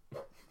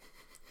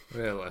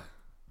 Really?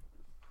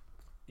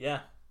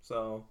 Yeah.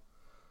 So.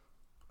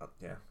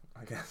 Yeah,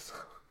 I guess.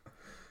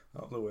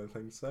 That was a weird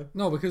thing to say.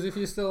 No, because if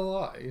you're still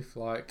alive,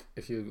 like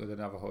if you're with the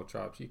Navajo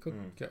tribes, you could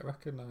Mm. get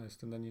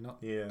recognised and then you're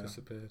not Yeah.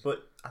 disappeared.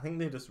 But I think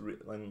they're just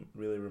in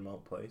really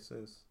remote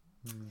places.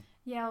 Mm.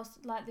 Yeah,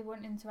 like they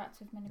wouldn't interact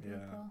with many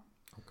Yeah. people.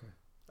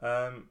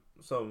 Okay.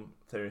 So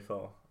theory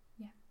 4.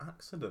 Yeah.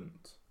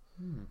 Accident.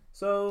 Hmm.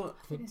 So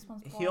I think this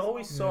one's he plausible.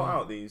 always sought Yeah.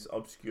 out these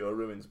obscure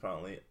ruins.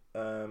 Apparently,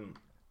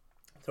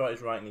 throughout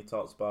his writing, he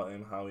talks about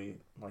him how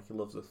he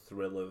loves the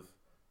thrill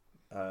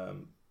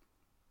of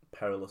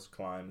perilous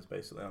climbs,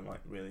 basically on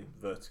like really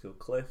vertical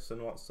cliffs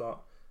and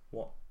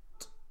what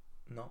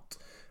not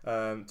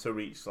to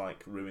reach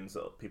like ruins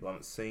that people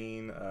haven't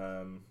seen.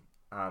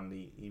 And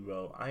he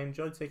wrote, "I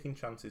enjoy taking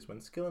chances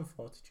when skill and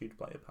fortitude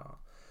play a part."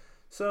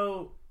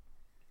 So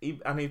he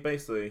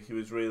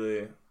was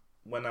really,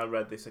 when I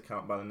read this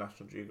account by the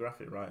National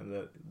Geographic, right,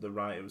 and the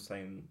writer was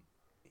saying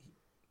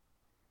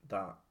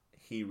that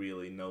he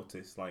really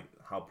noticed like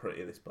how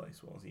pretty this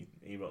place was.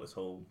 He wrote this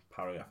whole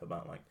paragraph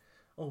about like,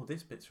 oh,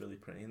 this bit's really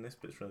pretty and this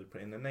bit's really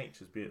pretty and the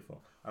nature's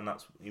beautiful, and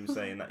he was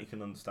saying that you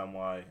can understand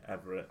why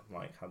Everett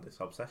like had this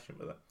obsession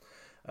with it.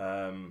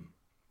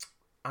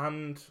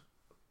 And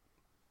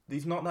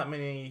there's not that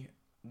many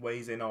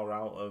ways in or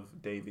out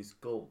of Davies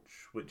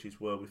Gulch, which is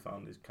where we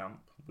found his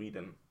camp. We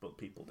didn't, but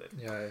people did.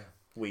 Yeah.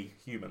 We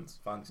humans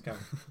found his camp.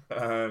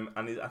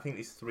 I think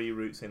there's 3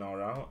 routes in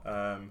or out.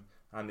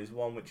 And there's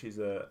one which is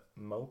a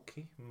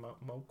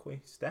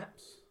Moqui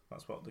Steps.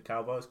 That's what the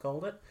cowboys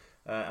called it.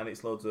 And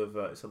it's loads of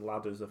it's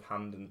ladders of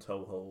hand and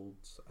toe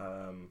holds.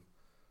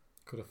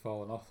 Could have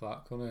fallen off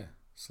that, couldn't he?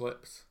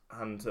 Slipped.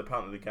 And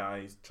apparently the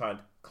guy tried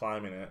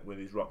climbing it with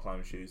his rock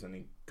climbing shoes, and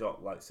he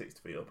got like 60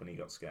 feet up, and he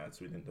got scared,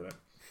 so he didn't do it.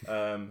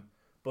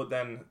 But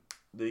then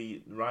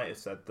the writer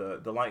said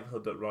that the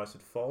likelihood that Royce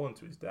had fallen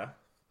to his death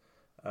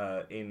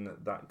in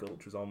that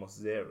gulch was almost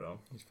zero,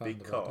 He's found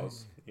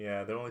because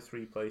there are only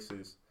 3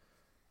 places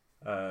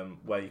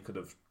where you could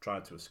have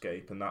tried to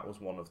escape, and that was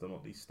one of them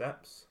up these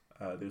steps.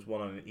 There was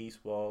one on the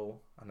east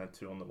wall, and then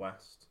 2 on the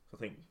west. So I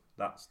think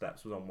that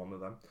steps was on one of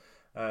them.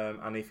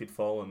 And if he'd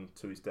fallen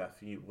to his death,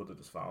 you would have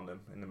just found him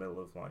in the middle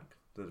of like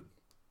the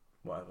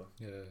whatever,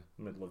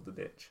 middle of the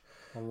ditch.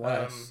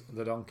 Unless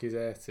the donkeys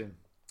ate him,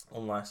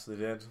 Unless they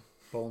did.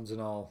 bones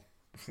and all.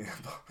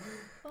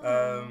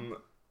 Oh.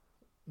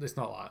 It's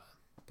not like that,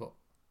 but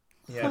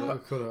Yeah,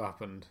 it could have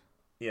happened.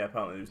 yeah.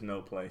 Apparently, there was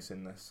no place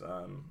in this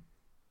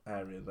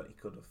area that he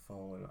could have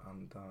fallen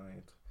and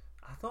died.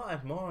 I thought I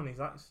had more on his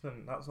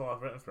accident. That's all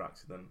I've written for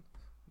accident.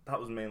 That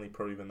was mainly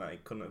proving that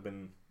it couldn't have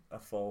been a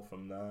fall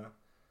from there.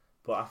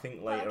 But I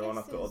think But I later on,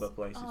 guess I've got other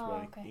places oh,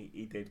 where okay.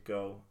 he did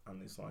go,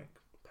 and there's like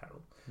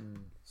peril. Hmm.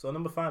 So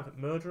number 5,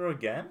 murderer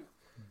again?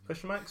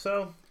 Question mark.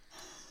 So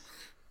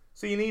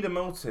you need a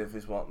motive,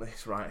 is what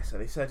this writer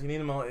said. He said you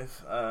need a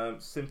motive.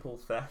 Simple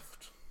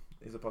theft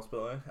is a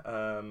possibility.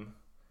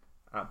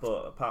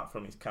 But apart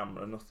from his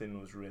camera, nothing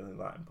was really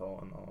that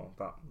important or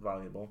that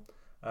valuable.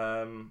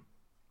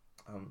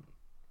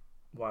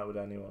 Why would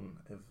anyone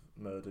have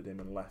murdered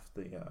him and left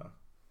the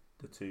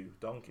 2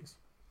 donkeys?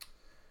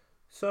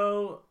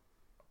 So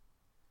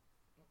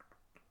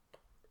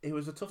it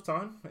was a tough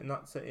time in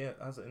that city,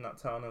 as in that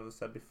town, as I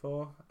said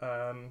before.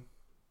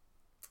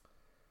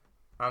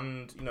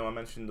 And I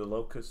mentioned the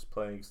locust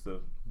plagues,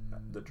 the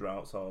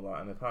droughts, all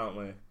that, and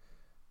apparently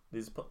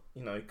there's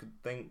you could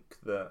think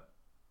that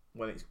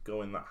when it's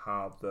going that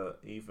hard, that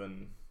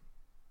even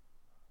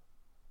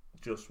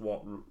just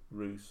what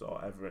Roos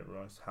or Everett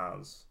Royce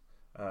has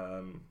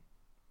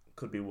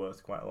could be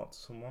worth quite a lot to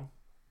someone.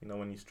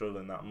 When you're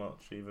struggling that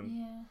much,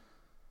 even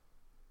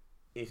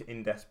if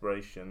in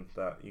desperation,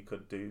 that you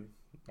could do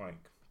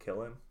like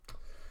kill him.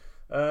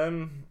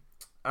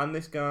 And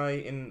this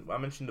guy, I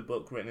mentioned a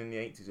book written in the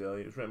 80s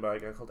earlier. It was written by a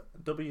guy called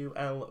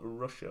W.L.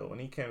 Rusho, and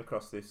he came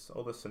across this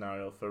other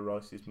scenario for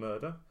Royce's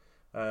murder.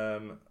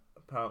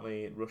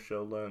 Apparently,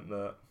 Rusho learnt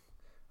that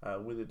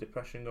with the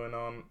depression going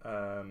on,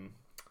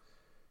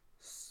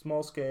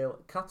 small-scale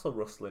cattle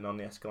rustling on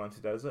the Escalante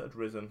Desert had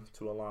risen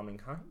to alarming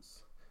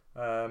heights.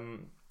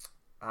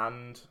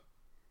 And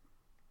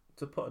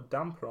to put a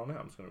damper on it,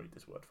 I'm just going to read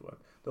this word for word.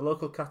 The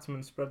local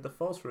cattlemen spread the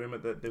false rumour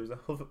that there was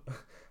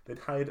they'd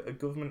hired a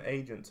government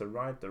agent to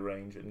ride the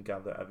range and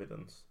gather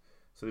evidence.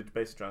 So they'd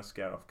basically try to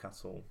scare off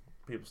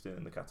people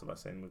stealing the cattle by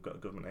saying we've got a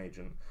government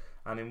agent.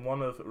 And in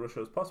one of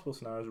Russia's possible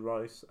scenarios,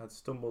 Royce had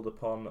stumbled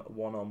upon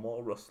one or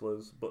more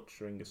rustlers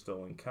butchering a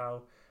stolen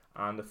cow,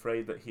 and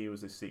afraid that he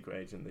was his secret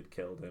agent, they'd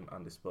killed him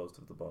and disposed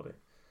of the body.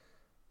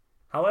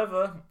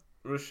 However,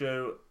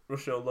 Ruscio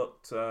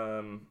looked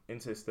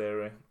into his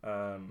theory,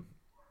 and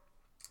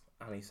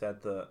he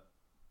said that,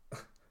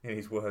 in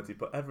his words, he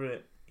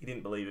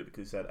didn't believe it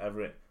because he said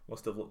Everett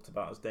must have looked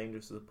about as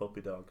dangerous as a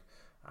puppy dog,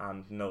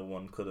 and no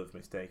one could have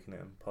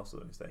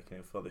possibly mistaken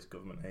him for this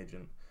government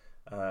agent.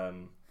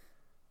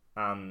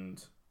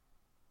 And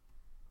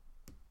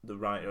the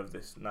writer of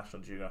this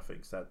National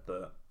Geographic said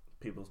that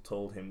people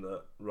told him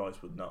that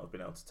Royce would not have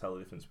been able to tell the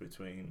difference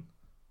between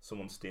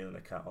someone stealing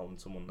a cattle and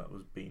someone that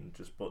was being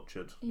just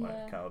butchered, like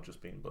a cow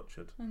just being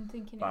butchered. And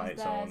thinking by it was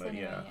its theirs owner,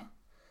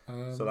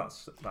 anyway, So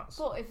that's.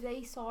 But if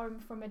they saw him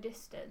from a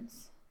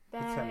distance,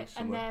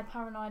 they're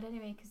paranoid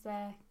anyway because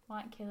they're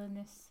like killing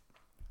this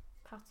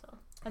cattle,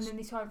 and then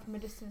they saw it from a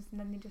distance,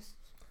 and then they just.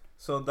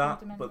 So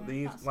that, but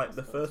these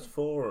the first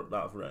four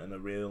that I've written are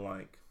real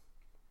like.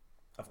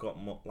 I've got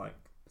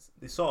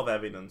this sort of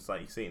evidence,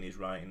 like you see in his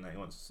writing, that he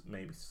wants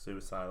maybe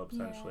suicidal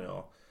potentially,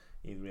 or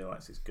he really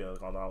likes this girl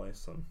called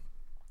Alice,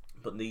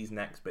 but these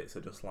next bits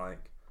are just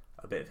like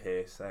a bit of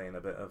hearsay and a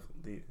bit of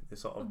the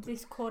sort of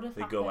this could have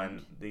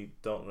happened. They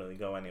don't really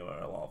go anywhere.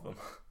 A lot of them,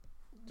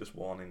 just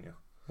warning you.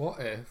 What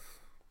if?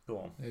 Go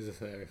on. Here's a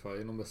theory for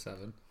you. Number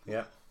 7.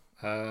 Yeah.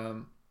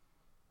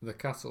 The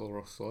cattle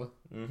rustler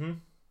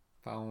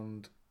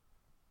found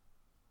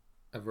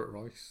Everett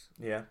Royce.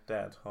 Yeah,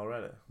 dead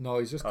already. No,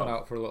 he's just gone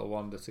out for a little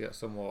wander to get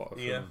some water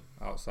from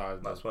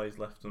outside. That's why he's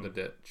left the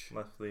ditch.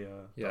 Left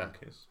the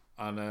donkeys.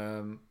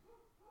 And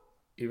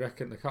he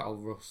reckoned the cattle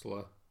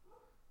rustler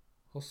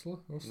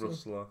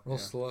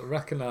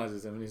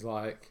recognises him, and he's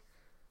like,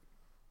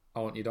 I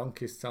want your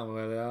donkeys to tell me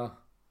where they are.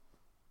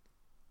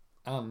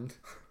 And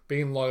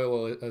being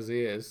loyal as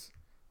he is,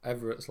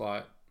 Everett's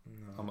like,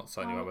 I'm not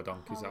telling you where my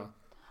donkeys are.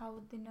 How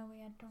would they know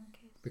he had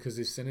donkeys? Because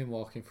they've seen him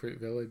walking through the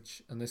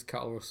village, and this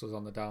cattle rustler's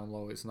on the down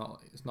low. It's not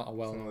a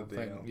well-known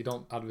thing. You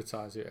don't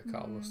advertise it at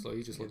cattle rustler.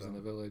 He just lives in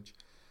the village.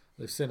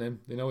 They've seen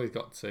him. They know he's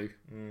got two.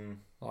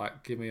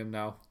 Like, give me him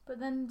now. But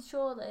then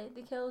surely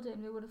they killed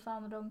him. They would have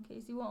found the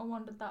donkeys. He wouldn't have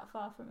wandered that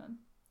far from him.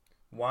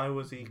 Why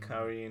was he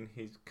carrying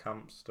his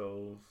camp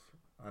stove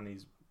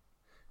and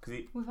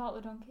without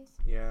the donkeys?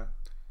 Yeah.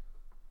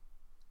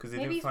 Because he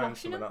Maybe didn't find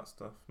some of that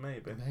stuff.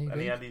 Maybe. And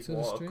he had his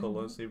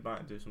watercolours. He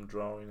might do some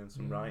drawing and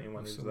some writing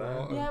when he was there.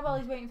 Water. Yeah, well,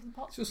 he's waiting for the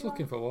pots. He's just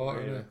looking for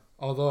water, isn't he?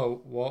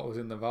 Although water was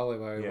in the valley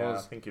where he was. Yeah,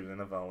 I think he was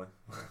in a valley.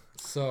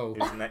 So he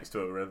was next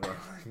to a river,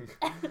 I think.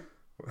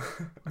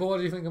 But what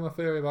do you think of my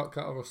theory about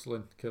cattle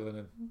rustling killing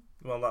him?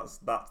 Well, that's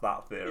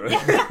that theory.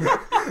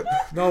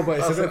 No, but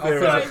it's a bit.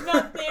 No, it's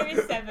not theory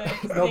 7.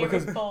 It's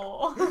theory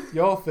 4.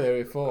 Your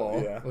theory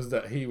 4 was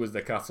that he was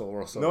the cattle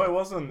rustler. No, it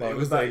wasn't. It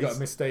was that he got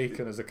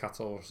mistaken as a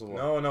cattle rustler.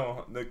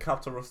 No, the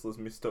cattle rustlers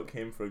mistook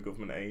him for a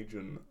government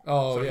agent.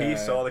 Oh, so he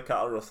saw the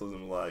cattle rustlers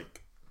and was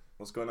like,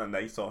 "What's going on?"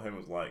 They saw him and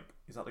was like,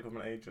 "Is that the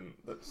government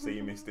agent that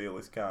see me steal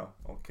this cow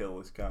or kill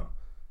this cow?"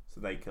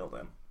 So they killed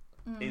him.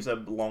 It's a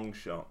long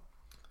shot.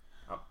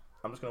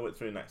 I'm just going to whip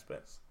through the next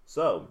bits.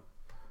 So,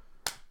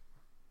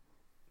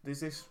 there's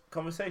this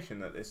conversation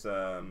that this. Do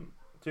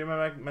you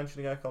remember I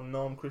mentioned a guy called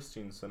Norm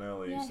Christensen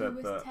earlier? Yeah, He said he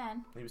was that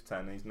 10. He was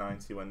 10. He's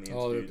 90 when they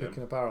Oh, they were interviewed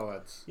picking him. up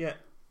arrowheads.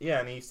 Yeah,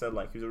 and he said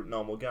like he was a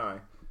normal guy.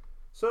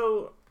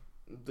 So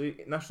the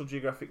National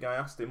Geographic guy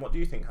asked him, "What do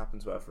you think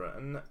happened to Everett?"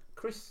 And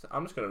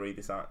I'm just going to read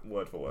this out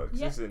word for word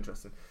because this is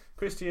interesting.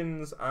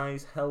 Christian's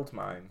eyes held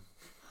mine.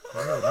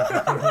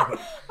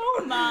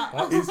 Oh,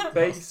 Matt. His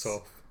face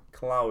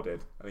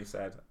clouded, and he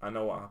said, "I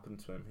know what happened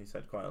to him." He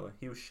said quietly,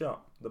 "He was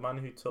shot. The man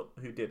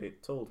who did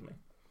it told me."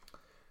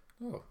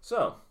 Oh,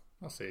 so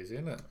that's easy,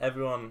 isn't it?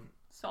 Everyone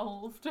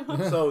solved.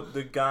 So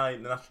the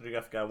National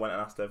Geographic guy, went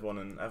and asked everyone,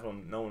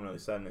 and no one really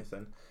said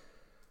anything.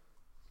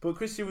 But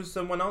Christie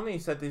went on. He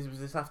said this was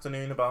this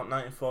afternoon about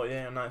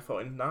 1948 or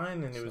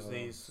 1949, and it was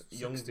these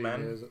young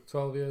men,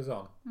 12 years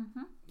on.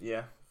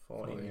 Yeah,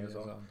 14 years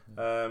on.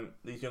 Yeah.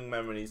 These young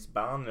men were in his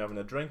barn, having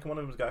a drink, and one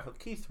of them was a guy called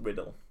Keith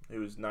Riddle, who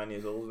was 9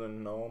 years older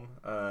than Norm,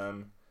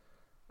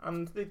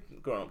 and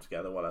they'd grown up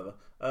together, whatever.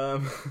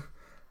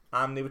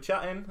 And they were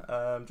chatting,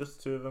 just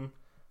the two of them,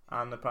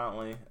 and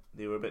apparently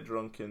they were a bit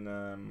drunk, and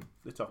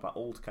they talked about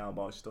old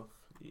cowboy stuff.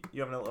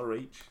 You having a little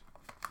reach?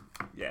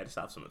 Yeah, just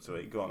have something to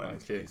eat. Go on,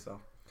 okay.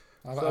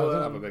 I So,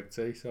 don't have a big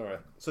tea, sorry.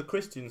 So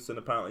Christensen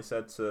apparently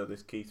said to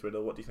this Keith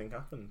Riddle, "What do you think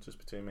happened just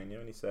between me and you?"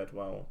 And he said,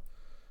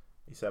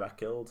 I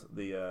killed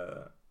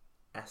the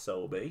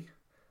SOB,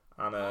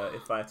 and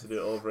if I had to do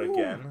it over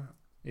again,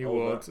 he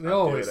would. They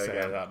always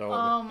say that, don't they?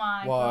 Oh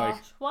my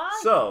gosh. Why?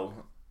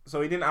 So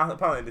he didn't.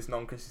 Apparently, this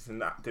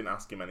non-Christensen didn't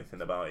ask him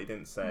anything about it. He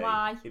didn't say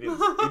why. He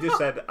just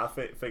said, "I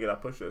figured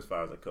I'd push it as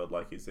far as I could.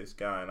 Like he's this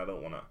guy, and I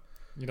don't want to."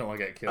 You don't want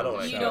to get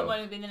killed. You don't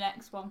want to be the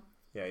next one.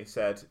 Yeah, he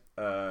said,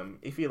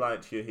 if he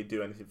liked you, he'd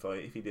do anything for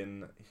you. If he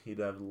didn't, he'd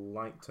have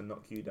liked to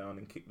knock you down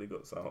and kick the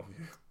guts out of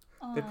you.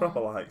 They proper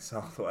like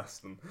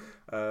Southwestern.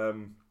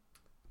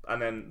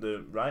 And then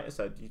the writer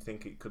said, "Do you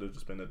think it could have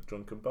just been a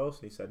drunken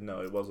boast?" And he said,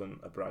 "No, it wasn't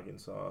a bragging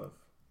sort of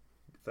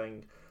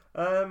thing."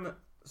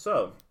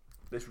 So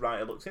this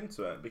writer looks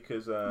into it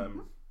because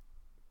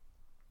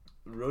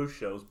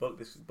Rochew's book,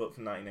 this book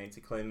from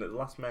 1980, claimed that the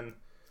last men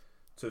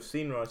to have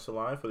seen Royce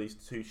alive were these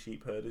two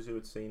sheep herders who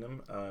had seen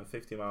him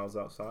 50 miles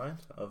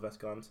outside of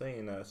Escalante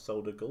in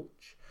Soda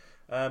Gulch.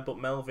 But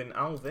Melvin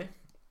Alvey,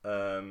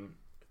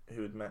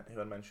 who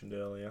I mentioned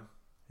earlier,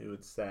 who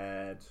had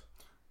said...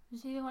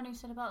 Was he the one who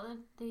said about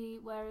the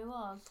where he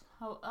was?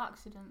 How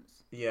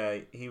accidents? Yeah,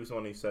 he was the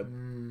one who said...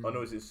 Oh no, it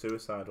was his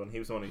suicide one. He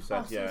was the one who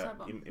said, he must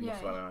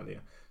have had an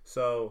idea.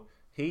 So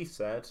he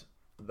said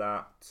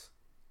that...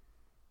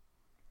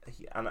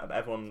 and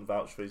everyone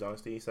vouched for his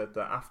honesty. He said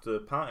that after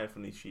parting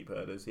from these sheep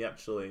herders,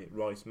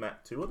 Royce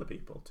met two other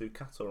people, two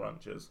cattle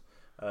ranchers,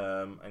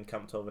 and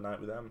camped overnight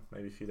with them,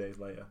 maybe a few days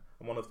later.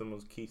 And one of them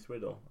was Keith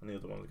Riddle, and the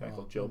other one was a guy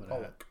called Joe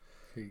Pollock.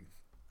 Keith.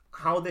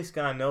 How this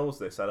guy knows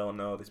this, I don't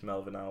know, this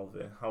Melvin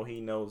Alvey. How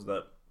he knows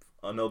that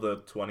another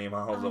 20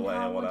 miles away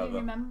or whatever. How would you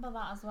remember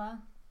that as well?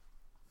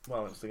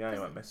 Well, it's the guy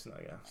who went missing,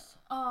 I guess.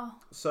 Oh.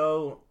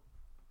 So,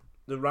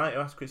 the writer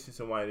asked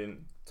Christensen why he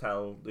didn't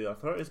tell the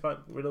authorities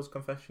about Riddle's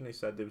confession. He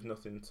said there was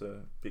nothing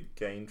to be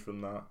gained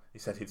from that. He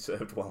said he'd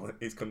served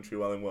his country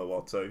well in World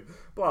War II.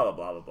 Blah, blah,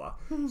 blah, blah,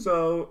 blah.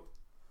 So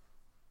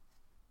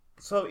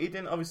he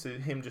didn't, obviously,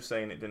 him just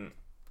saying it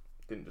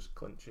didn't just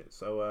clinch it.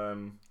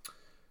 So,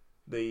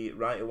 the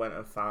writer went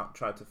and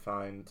tried to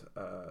find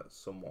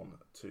someone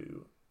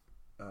to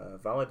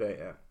validate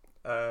it.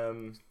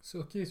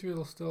 So Keith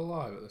Riddle's still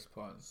alive at this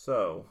point?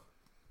 So...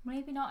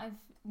 Maybe not if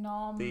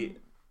Norm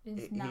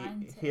is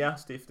 90. He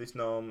asked if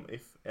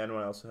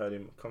anyone else had heard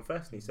him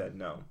confess, and he said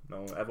no,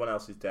 everyone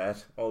else is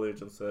dead. All the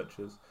original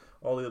searchers,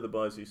 all the other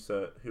boys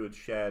who had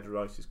shared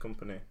Royce's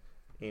company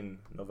in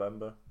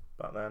November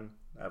back then,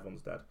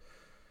 everyone's dead.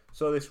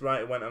 So this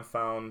writer went and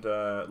found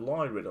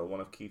Lloyd Riddle,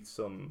 one of Keith's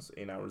sons,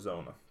 in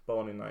Arizona.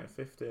 Born in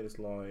 1950, this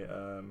Lloyd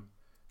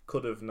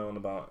could have known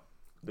about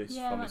this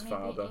from his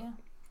father,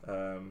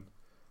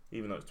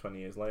 even though it's 20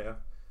 years later.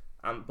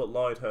 But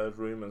Lloyd heard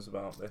rumours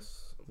about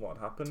this, what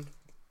had happened.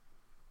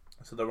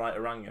 So the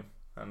writer rang him,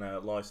 and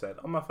Lloyd said,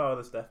 "On my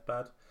father's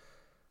deathbed,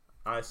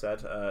 I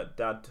said,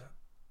 Dad,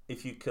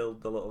 if you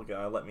killed the little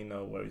guy, let me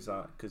know where he's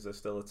at, because there's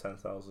still a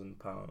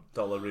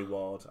 $10,000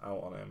 reward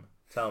out on him.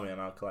 Tell me and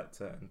I'll collect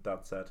it." And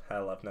Dad said,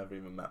 "Hell, I've never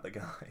even met the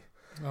guy."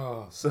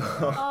 Oh.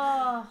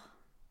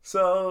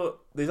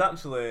 So there's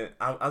actually,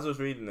 as I was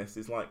reading this,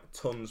 there's like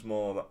tons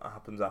more that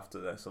happens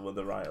after this, or where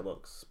the writer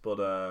looks. But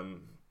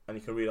and you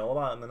can read all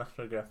about it on the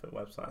National Geographic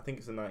website. I think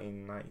it's the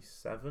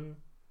 1997.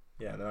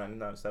 Yeah, the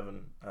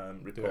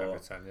 1997 report. Do it every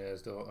 10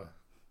 years, don't they?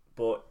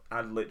 But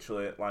I'd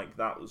literally,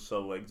 that was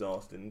so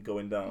exhausting,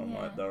 going down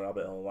the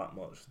rabbit hole that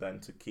much, then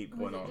to keep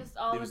going on.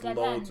 There was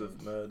loads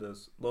of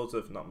murders, loads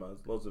of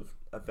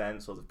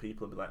events, loads of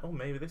people would be like, "Oh,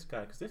 maybe this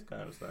guy, because this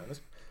guy was there."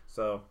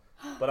 So,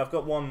 but I've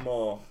got one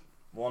more.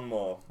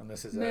 And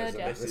this is it.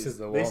 This is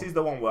the one. This is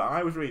the one where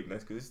I was reading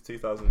this, because this is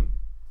 2000.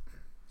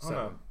 Oh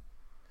no.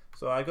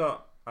 So I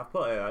got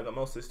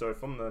most of this story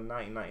from the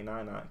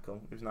 1999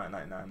 article. It was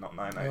 1999, not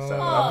 1997.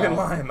 Oh. I've been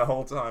lying the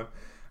whole time.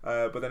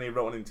 But then he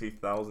wrote one in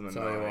 2009.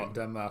 Tell you what,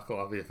 Denmark will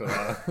have you for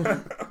that.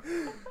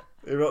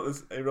 He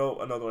wrote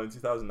another one in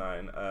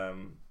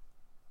 2009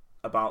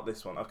 about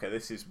this one. Okay,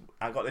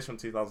 I got this from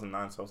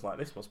 2009, so I was like,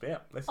 this must be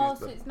it. So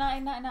it's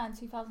 1999,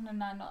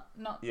 2009, not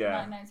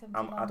 1997.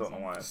 I don't know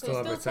why. It's still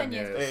every 10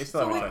 years.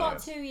 So we've got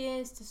 2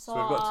 years to sort.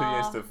 So we've got 2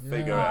 years to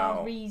figure it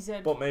out.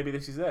 Reason. But maybe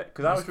this is it,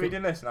 because I was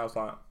reading this and I was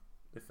like,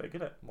 they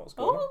figured it. What's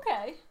going on? Oh,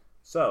 okay.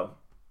 So,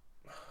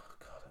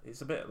 God,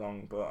 it's a bit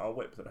long, but I'll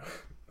whip through it.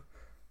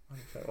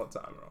 Okay, what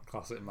time we're on?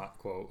 Classic Matt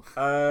quote. It's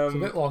a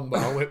bit long, but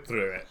I'll whip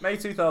through it. May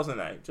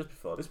 2008, just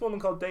before. This woman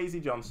called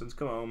Daisy Johnson's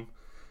come home.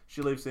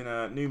 She lives in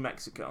New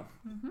Mexico.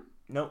 Mm-hmm.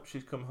 Nope,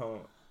 she's come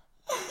home.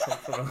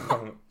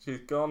 She's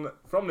gone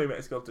from New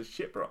Mexico to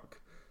Shiprock.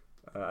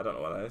 I don't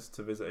know what that is,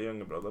 to visit a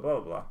younger brother, blah,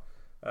 blah,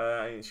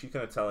 blah. And she's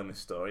going to tell him this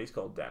story. He's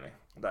called Denny,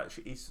 that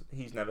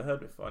he's never heard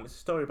before. And it's a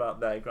story about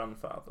their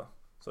grandfather.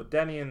 So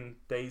Denny and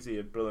Daisy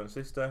are brother and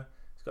sister.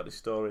 He's got this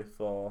story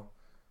for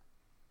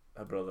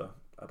her brother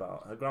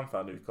about her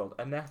grandfather, who's called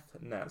Annette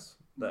Nez,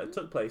 that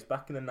took place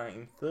back in the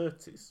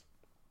 1930s.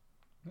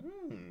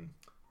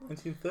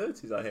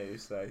 1930s, I hear you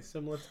say.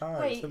 Similar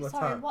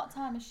time. What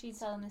time is she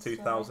telling this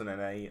 2008.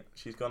 Story?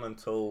 She's gone and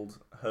told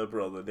her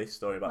brother this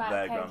story about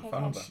their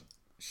grandfather.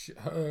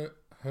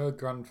 Her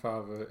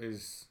grandfather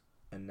is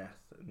Annette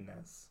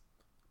Nez.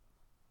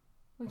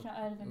 We've not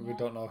heard of him We yet.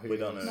 don't know who he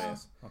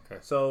is. Okay.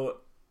 So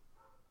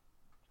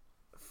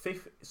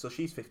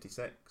she's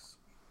 56.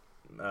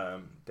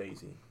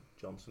 Daisy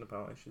Johnson,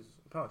 apparently she's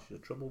a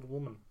troubled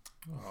woman.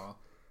 Aww.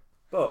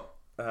 But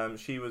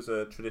she was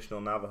a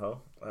traditional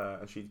Navajo,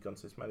 and she'd gone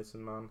to this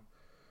medicine man.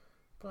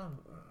 Blah,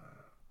 blah, blah.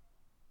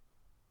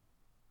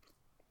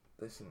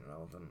 This isn't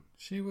relevant.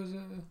 She was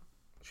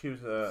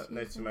a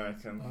Native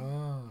American.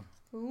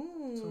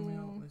 Ooh. Tell me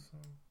all this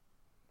one.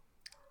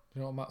 Do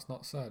you know what Matt's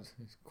not said?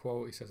 His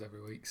quote he says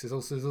every week.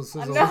 Sizzle, sizzle,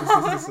 sizzle.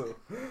 I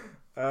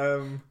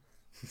know.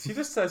 She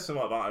just says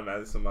something about a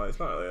medicine man. It's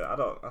not really. I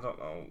don't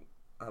know.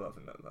 I don't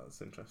think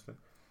that's interesting.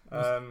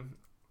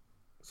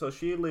 So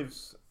she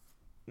lives.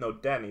 No,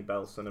 Denny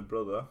Belson, a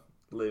brother,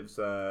 lives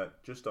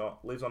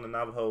lives on the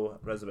Navajo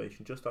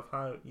reservation just off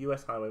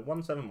U.S. Highway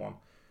 171,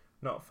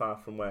 not far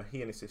from where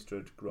he and his sister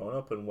had grown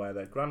up and where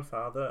their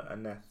grandfather,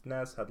 Annette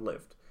Nez, had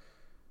lived.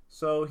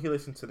 So he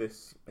listened to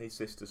his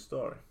sister's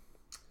story.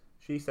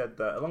 She said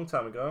that a long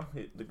time ago,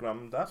 the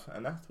granddad,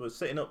 Annette, was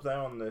sitting up there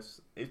on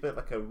this. It's a bit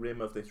like a rim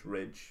of this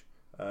ridge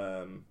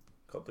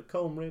called the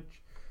Combe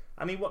Ridge.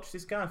 And he watched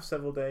this guy for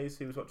several days.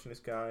 He was watching this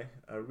guy,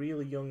 a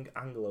really young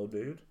Anglo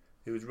dude,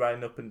 who was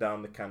riding up and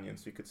down the canyon.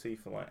 So you could see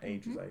for like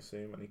ages, I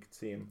assume. And you could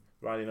see him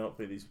riding up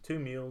with these 2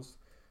 mules.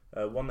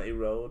 One that he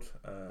rode.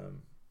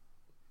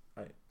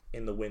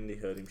 In the wind, he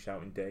heard him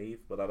shouting Dave,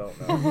 but I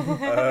don't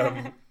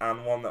know.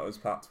 And one that was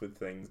packed with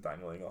things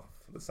dangling off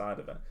the side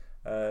of it.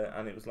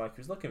 And it was like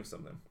he was looking for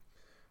something.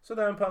 So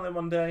then apparently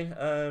one day,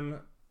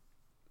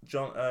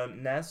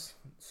 Nez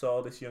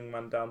saw this young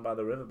man down by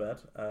the riverbed,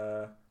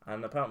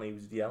 and apparently he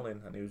was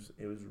yelling and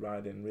he was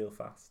riding real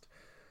fast.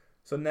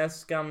 So Nez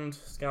scanned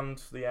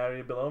the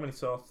area below him and he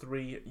saw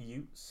 3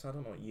 Utes. I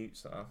don't know what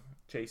Utes are,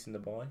 chasing the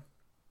boy.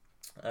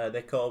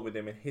 They caught up with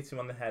him and hit him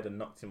on the head and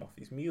knocked him off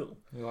his mule.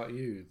 You like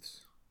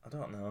youths? I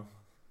don't know.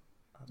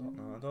 I don't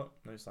know.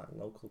 It's like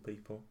local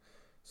people.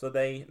 So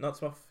they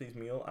knocked him off his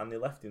mule and they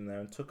left him there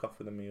and took off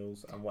with the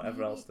mules and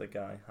whatever else the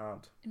guy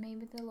had.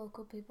 Maybe the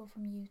local people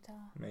from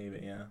Utah. Maybe,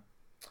 yeah.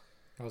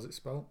 How's it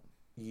spelled?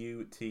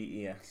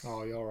 U-T-E-S.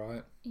 Oh, you're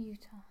right.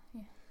 Utah,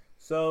 yeah.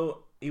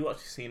 So he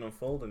watched the scene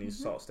unfold and he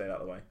sort of stayed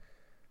out of the way.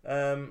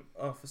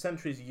 For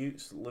centuries,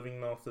 Utes living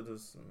north of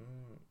the...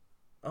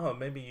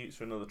 maybe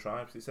Utes are another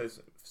tribe. It says,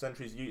 for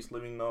centuries, Utes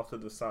living north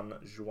of the San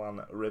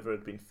Juan River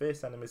had been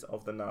fierce enemies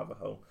of the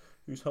Navajo,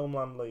 whose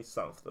homeland lay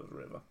south of the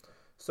river.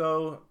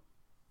 So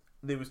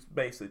there was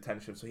basically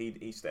tension, so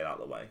he stayed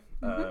out of the way.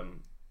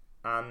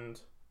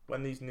 And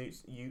when these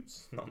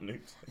Utes, not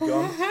Newts,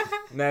 gone,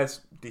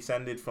 Nez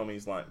descended from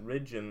his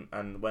ridge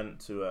and went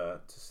to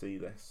see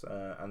this,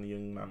 and the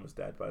young man was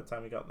dead by the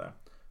time he got there.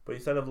 But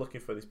instead of looking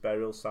for this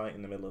burial site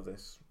in the middle of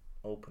this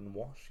open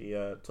wash, he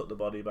took the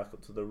body back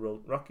up to the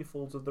rocky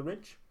folds of the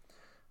ridge,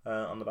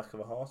 on the back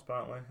of a horse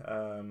apparently,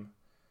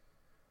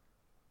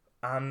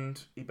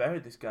 and he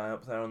buried this guy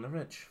up there on the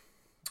ridge.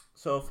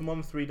 So for more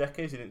than 3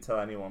 decades he didn't tell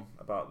anyone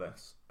about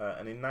this,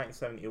 and in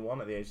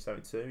 1971 at the age of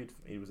 72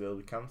 he was ill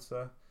with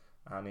cancer,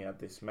 and he had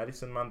this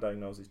medicine man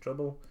diagnose his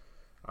trouble,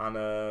 and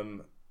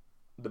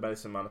the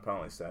medicine man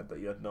apparently said that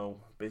you had no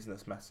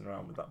business messing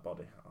around with that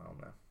body around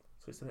there.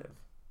 So it's a bit of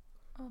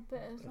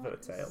a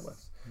tale,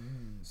 this.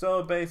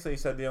 So basically, he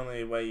said the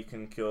only way you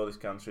can cure this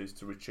cancer is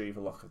to retrieve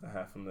a lock of the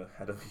hair from the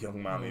head of a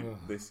young man,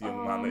 this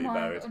young man that he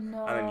buried, and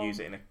then use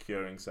it in a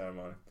curing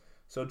ceremony.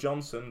 So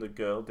Johnson, the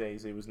girl,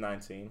 Daisy, was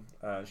 19.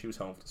 She was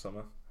home for the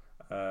summer,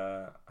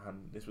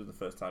 and this was the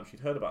first time she'd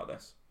heard about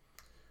this.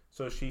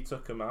 So she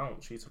took him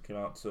out. She took him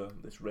out to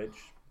this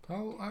ridge. How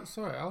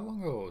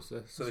long ago was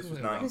this? So this was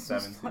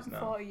 1970s now.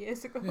 40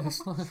 years ago.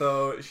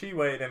 So she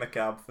waited in a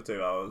cab for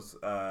 2 hours,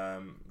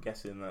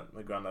 guessing that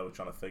my granddad was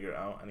trying to figure it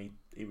out, and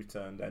he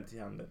returned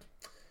empty-handed.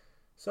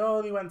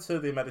 So he went to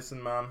the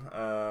medicine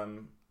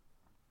man.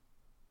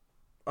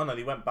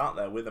 He went back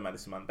there with the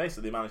medicine man.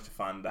 Basically, they managed to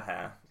find the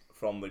hair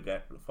from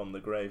the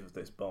grave of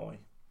this boy.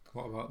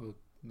 What about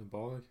the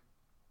boy?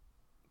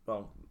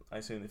 Well, I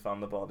assume they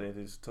found the body.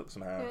 They just took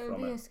some hair from it. It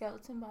would be a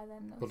skeleton by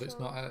then, though. But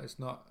it's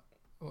not.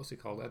 What's he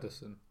called?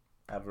 Edison.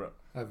 Everett.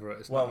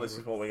 It's well, not this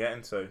Everett. is what we're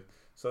getting to.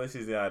 So this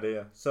is the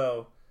idea.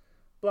 So,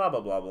 blah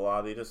blah blah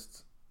blah.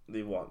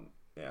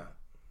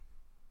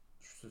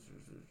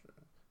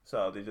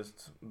 So they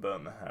just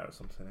burnt the hair or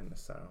something in the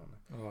ceremony.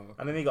 Oh, okay.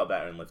 And then he got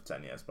better and lived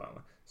 10 years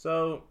apparently.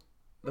 So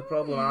the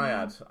problem I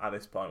had at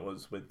this point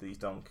was with these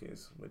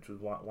donkeys, which was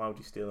why would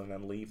you steal them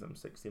and then leave them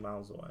 60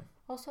 miles away?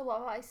 Also,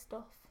 what about his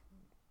stuff?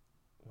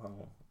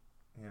 Well,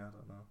 yeah, I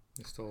don't know.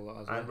 You stole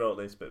that as I well. wrote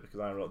this bit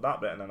because I wrote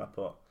that bit and then I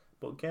put,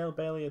 but Gail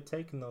Bailey had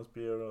taken those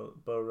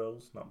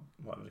burros, not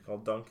whatever they're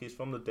called, donkeys,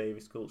 from the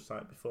Davis Gulch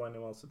site before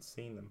anyone else had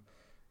seen them.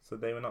 So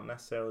they were not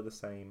necessarily the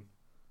same.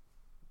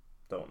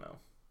 Don't know.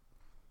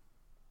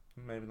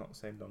 Maybe not the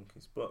same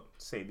donkeys. But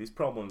see, there's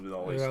problems with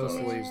all Who these else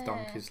stories. leaves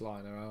donkeys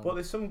lying around? But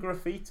there's some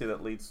graffiti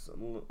that lends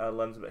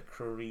a bit of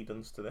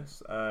credence to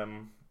this.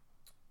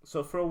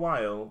 So for a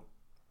while,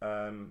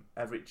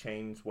 Everett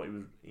changed what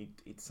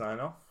he'd sign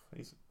off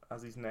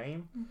as his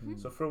name. Mm-hmm.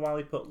 So for a while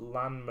he put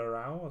Lan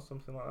Morau or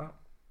something like that.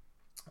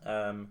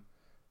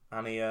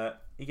 And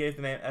he gave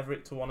the name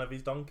Everett to one of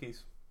his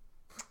donkeys.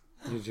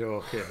 You're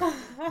joking.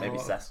 Maybe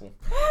What? Cecil.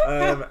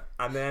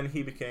 And then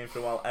he became for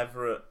a while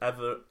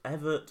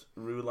Everett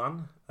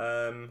Rulan.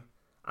 And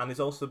there's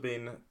also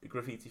been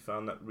graffiti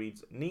found that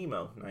reads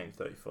Nemo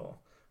 1934.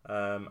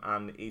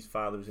 And his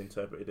father was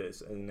interpreted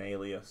as an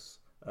alias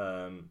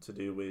to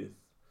do with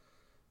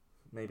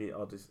maybe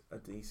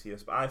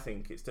Odysseus, but I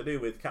think it's to do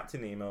with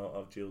Captain Nemo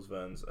of Jules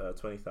Verne's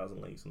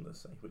 20,000 Leagues Under the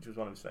Sea, which was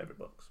one of his favourite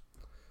books.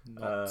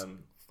 Not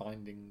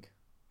Finding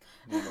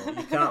Nemo.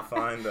 You can't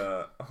find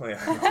oh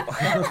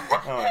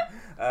yeah.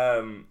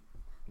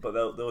 But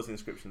those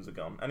inscriptions are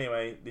gone.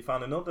 Anyway, they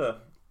found another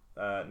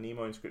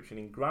Nemo inscription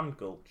in Grand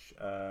Gulch,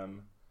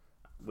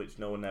 which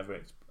no one ever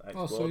explored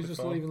Oh, so he's just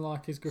before. leaving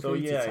like his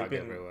graffiti tag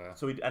everywhere.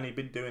 He'd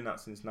been doing that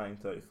since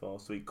 1934.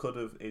 So he could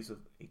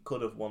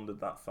have wandered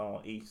that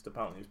far east.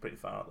 Apparently, he was pretty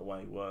far out the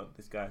way where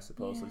this guy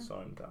supposedly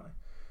saw him die.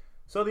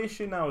 So the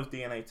issue now is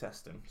DNA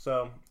testing.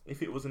 So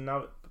if it was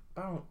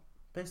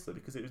basically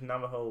because it was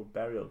Navajo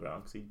burial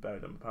ground, because he'd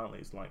buried him. Apparently,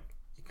 it's like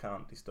you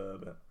can't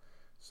disturb it.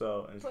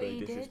 So and it's But really he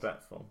did.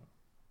 disrespectful.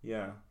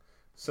 Yeah.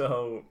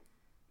 So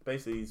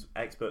basically, these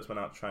experts went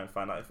out to try and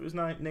find out if it was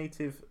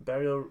native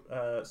burial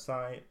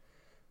site,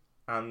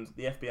 and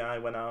the FBI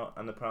went out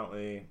and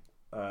apparently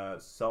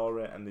saw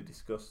it, and they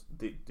just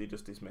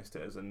dismissed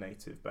it as a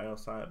native burial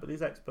site. But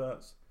these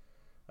experts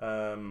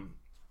went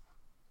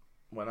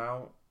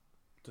out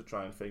to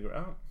try and figure it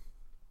out,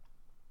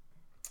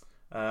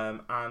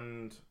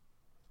 and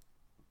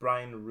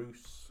Brian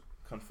Roos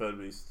conferred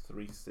with his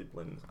 3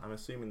 siblings. I'm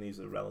assuming these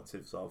are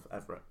relatives of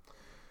Everett.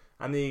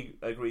 And they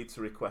agreed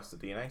to request a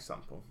DNA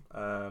sample.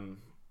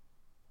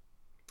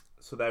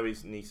 So they're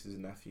his nieces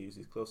and nephews,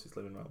 his closest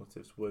living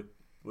relatives, were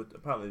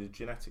apparently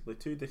genetically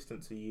too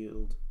distant to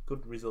yield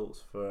good results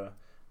for a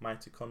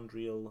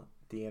mitochondrial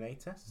DNA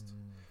test.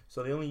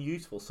 So the only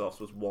useful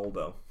source was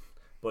Waldo,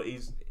 but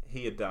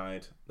he had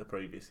died the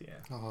previous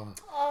year. Oh.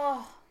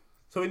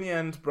 So in the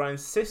end,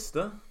 Brian's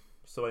sister,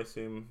 so I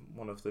assume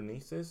one of the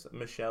nieces,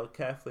 Michelle,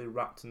 carefully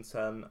wrapped and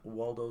sent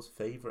Waldo's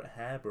favourite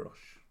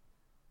hairbrush,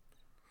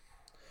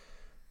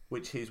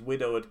 which his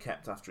widow had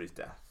kept after his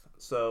death.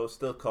 So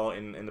still caught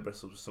in the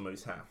bristles with some of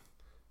his hair.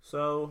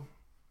 So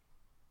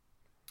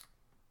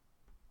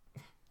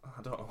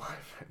I don't know why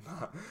I've written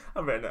that.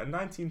 I've written that a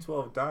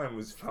 1912 dime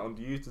was found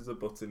used as a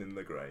button in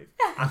the grave.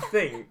 I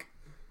think.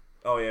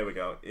 Oh, here we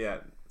go. Yeah,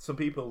 some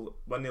people,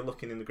 when they're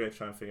looking in the grave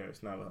trying to figure out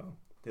it's Navajo,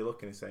 they're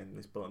looking and saying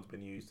this button's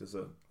been used as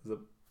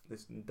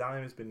this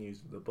dime has been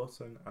used as a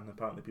button, and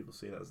apparently people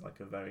see that as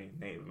like a very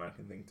Native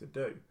American thing to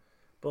do.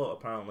 But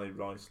apparently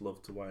Royce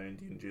loved to wear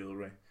Indian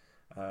jewellery,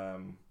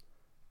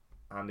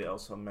 and it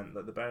also meant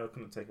that the burial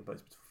couldn't have taken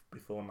place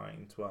before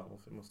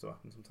 1912. It must have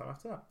happened sometime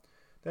after that.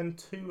 Then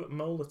 2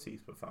 molar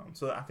teeth were found.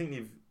 So I think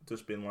they've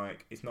just been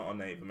like, it's not a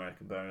Native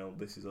American burial.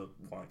 This is a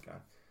white guy.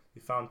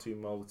 They found 2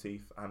 molar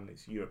teeth, and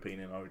it's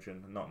European in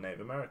origin, not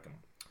Native American.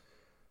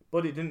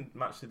 But it didn't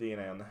match the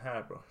DNA on the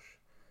hairbrush.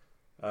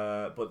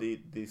 But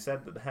they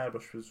said that the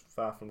hairbrush was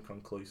far from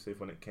conclusive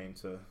when it came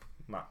to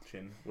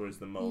matching, whereas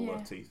the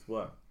molar teeth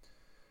were.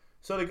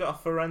 So they got a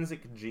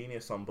forensic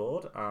genius on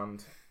board,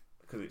 and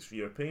because it's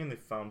European, they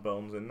found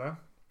bones in there.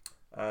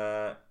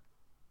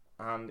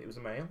 And it was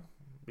a male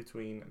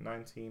between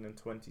 19 and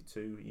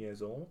 22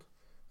 years old,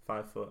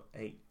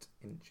 5'8"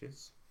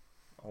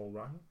 all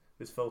right.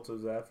 There's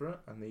photos of Everett,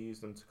 and they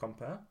used them to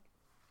compare.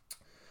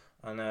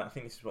 And I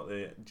think this is what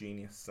the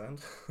genius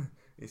said.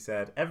 He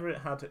said, Everett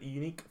had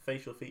unique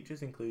facial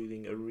features,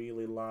 including a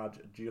really large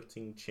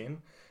jutting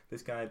chin.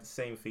 This guy had the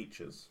same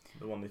features,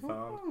 the one they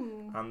found.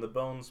 Ooh. And the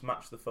bones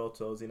matched the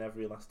photos in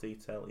every last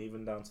detail,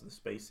 even down to the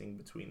spacing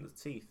between the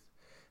teeth.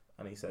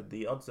 And he said,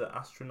 the odds are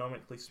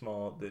astronomically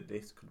small that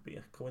this could be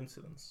a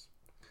coincidence.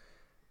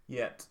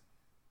 Yet,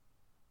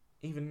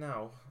 even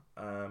now,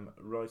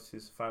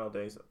 Royce's final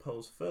days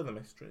pose further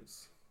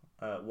mysteries.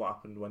 What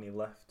happened when he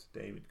left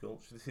David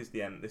Gulch? This is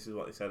the end. This is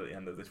what they said at the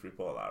end of this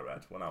report that I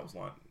read when I was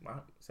like,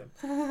 "What?"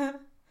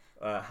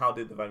 How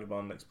did the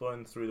vagabond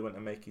exploring through the winter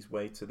make his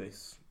way to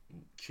this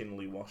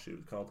Chinley Wash? It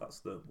was called.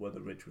 That's where the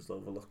ridge was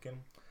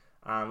overlooking.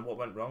 And what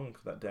went wrong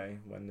that day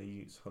when the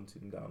Utes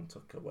hunted him down and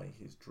took away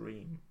his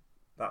dream?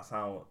 That's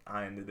how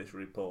I ended this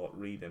report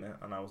reading it,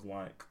 and I was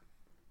like,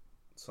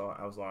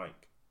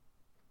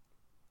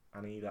 I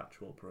need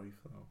actual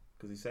proof though.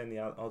 Because he's saying the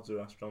odds are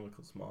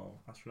astronomically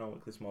small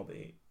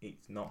that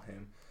it's not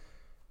him.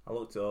 I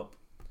looked it up.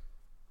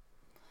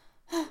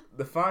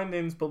 The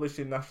findings published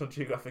in National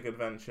Geographic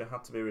Adventure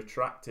had to be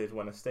retracted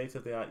when a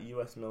state-of-the-art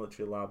US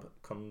military lab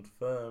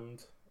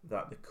confirmed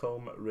that the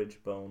Combe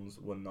Ridge bones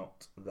were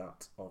not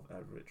that of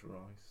Everett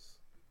Royce.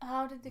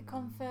 How did they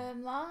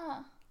confirm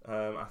that?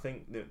 I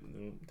think they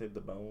did the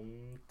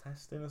bone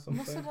testing or something.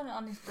 Must have done it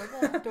on his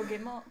brother, dug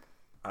him up.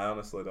 I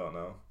honestly don't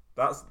know.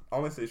 That's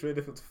honestly, it's really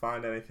difficult to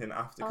find anything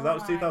after, because that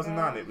was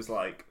 2009. It was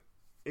like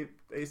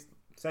it's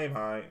same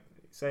height,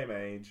 same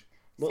age,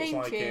 looks Same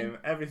like chin. him,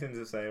 everything's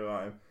the same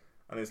about him,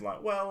 and it's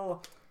like,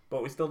 well,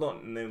 but we still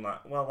don't know.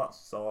 Like, well, that's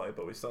sorted,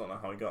 but we still don't know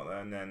how he got there.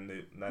 And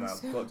then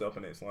I looked up,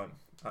 and it's like,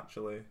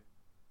 actually,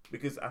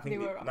 because I think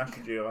They were wrong.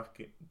 National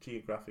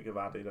Geographic have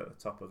added at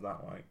the top of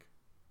that, like,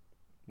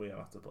 we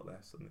have to put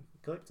this, and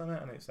clicked on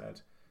it, and it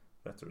said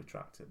we had to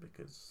retract it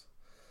because.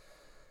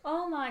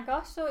 Oh my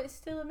gosh, so it's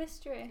still a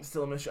mystery. It's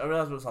still a mystery. I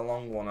realised it was a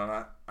long one,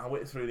 and I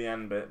went through the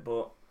end bit,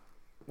 but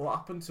what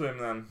happened to him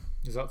then?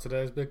 Is that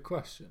today's big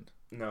question?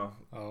 No,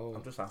 Oh.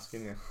 I'm just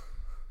asking you.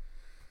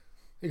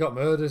 He got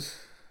murdered.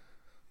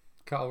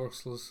 Cattle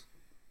rustlers,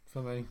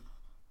 for me.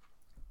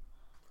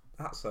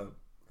 That's a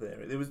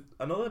theory. There was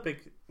another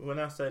big, when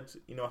I said,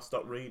 I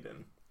stopped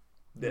reading,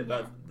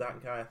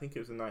 That guy, I think it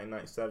was a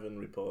 1997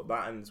 report,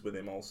 that ends with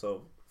him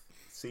also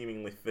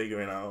seemingly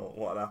figuring out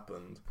what had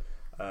happened.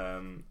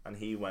 And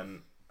he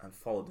went and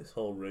followed this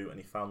whole route, and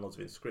he found loads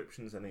of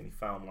inscriptions, and then he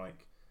found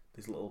like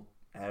this little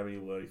area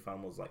where he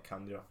found loads like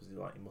candy wrappers. He's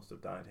like, he must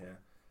have died here,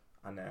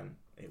 and then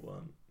it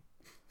weren't.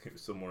 It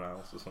was somewhere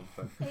else or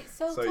something. It's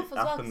so So it tough as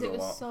well happens because it a was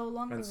lot. so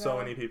long And ago. so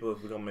many people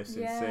have gone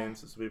missing Yeah. since.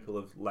 So people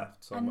have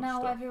left so and much now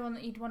stuff. everyone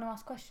that you'd want to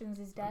ask questions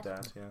is dead.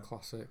 Dead, yeah.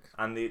 Classic.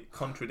 And they're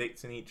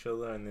contradicting each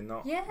other, and they're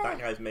not. Yeah. That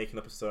guy's making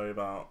up a story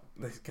about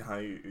this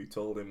guy who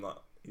told him that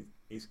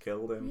he's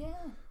killed him. Yeah.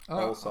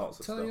 All sorts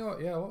of tell stuff. you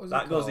what, yeah, what was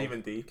That it goes called?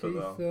 even deeper Keith,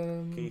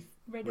 though. Keith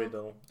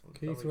Riddle.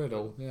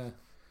 Riddle, yeah.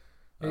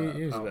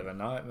 He was a bit of a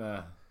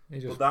nightmare. He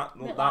just But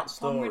Bit like that Tom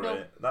story,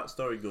 Riddle. that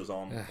story goes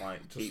on, Yeah,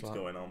 like just keeps like-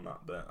 going on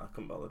that bit. I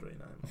couldn't bother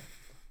reading it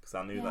because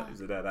I knew Yeah. that it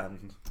was a dead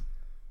end.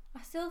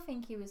 I still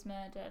think he was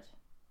murdered.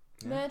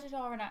 Yeah. Murdered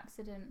or an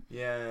accident.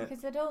 Yeah,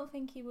 Because I don't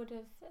think he would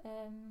have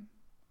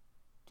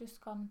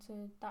just gone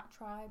to that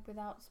tribe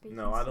without speaking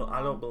no, to I don't. I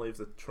someone. don't believe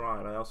the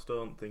tribe. I also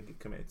don't think he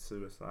committed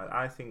suicide.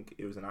 I think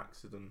it was an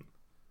accident,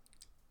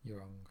 you're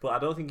wrong. but I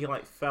don't think he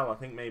like fell. I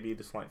think maybe he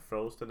just like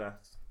froze to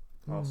death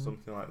or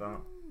something like that.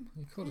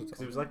 You could have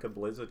Because it was like a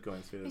blizzard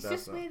going through the It's desert.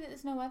 just weird that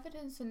there's no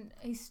evidence and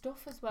his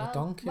stuff as well. The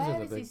donkeys Where are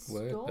the is big his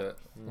word stuff? bit.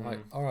 Mm. Like,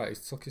 alright,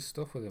 he's took his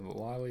stuff with him, but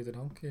why leave the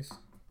donkeys?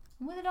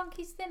 And were the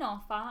donkeys thin or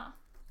fat?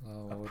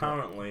 Oh,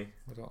 Apparently,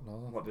 we don't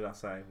know. what did I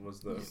say?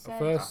 Was the You said- At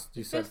first,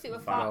 you said First it were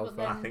fat, fat, well, but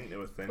then I think they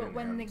were thin. but in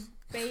when the the end.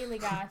 Bailey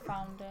guy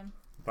found him,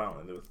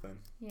 Apparently they were thin.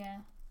 yeah.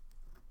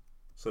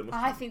 So it must.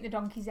 I think the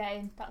donkey's ate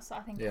him. That's what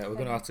I think. yeah, it's we're him.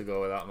 gonna have to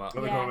go with that, Matt.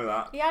 Let me Yeah. go with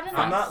that. He had an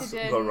And that's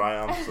accident. the right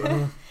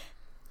answer.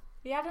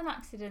 He had an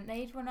accident.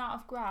 They'd run out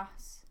of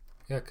grass,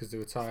 Yeah, because they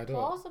were tied up.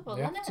 plausible,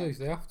 They have isn't to. it?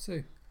 They have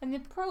to. and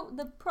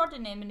they're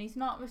prodding him, and he's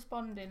not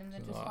responding, and they're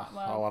So, just like,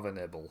 I'll well, have a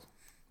nibble.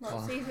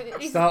 let's see if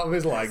it, Start with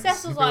his legs.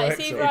 Cecil's like,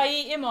 it's Directly. either I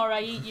eat him or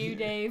I eat you,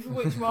 Dave.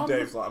 Which one?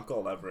 Dave's like, I'm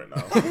called Everett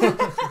now.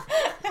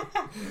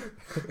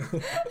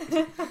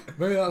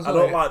 Maybe that's I why.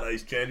 don't like that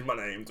he's changed my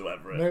name to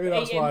Everett. Maybe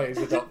that's Hate him. why he's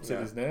adopted Yeah.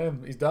 his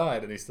name. He's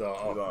died, and he's thought,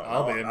 He's "Oh, like,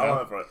 I'll be him I'm now."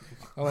 Everett.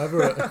 I'll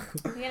Everett.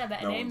 He had a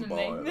better No name one's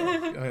than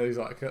boy, me. And he's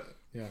like,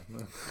 yeah.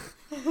 No.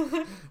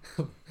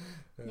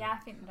 Yeah, I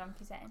think the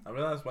donkey's ate him. I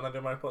realise when I do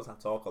my reports, I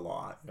talk a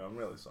lot. You know, I'm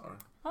really sorry.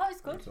 Oh,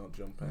 it's good. I don't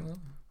jump I in.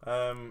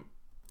 know.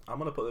 I'm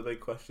gonna put the big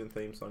question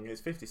theme song.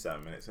 It's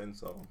 57 minutes in,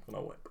 so I'm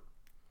gonna whip.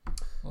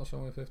 What's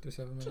wrong with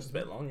 57 minutes? Just a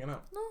bit long, you know.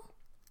 No.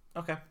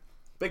 Okay.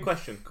 Big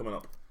question coming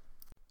up.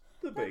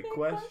 The big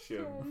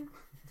question.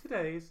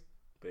 Today's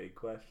big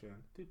question.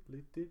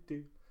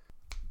 Do-do-do-do.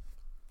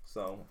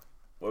 So,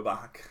 we're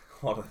back.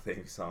 What a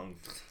theme song.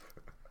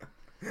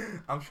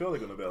 I'm sure they're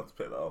going to be able to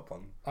pick that up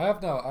on. I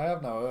have now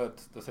heard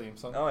the theme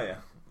song. Oh, yeah.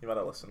 You've had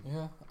a listen.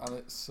 Yeah, and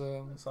it's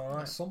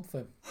alright. it's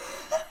something.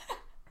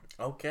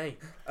 Okay.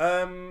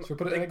 Should we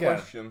put it in big again?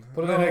 question.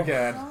 Put it in No.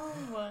 again.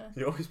 Oh,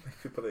 You always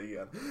make me put it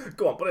again.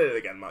 Go on, put it in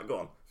again, Matt. Go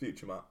on.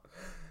 Future Matt.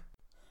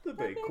 The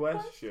big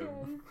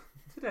question.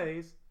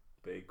 Today's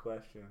big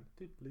question.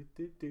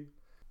 Do-do-do-do.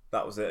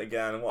 That was it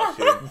again. What's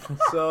you?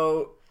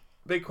 So,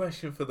 big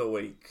question for the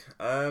week.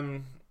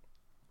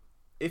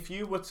 If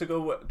you were to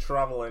go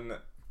travelling,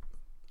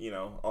 you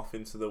know, off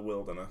into the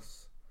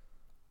wilderness,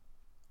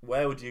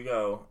 where would you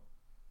go?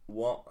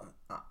 What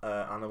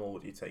animal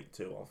would you take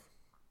two of?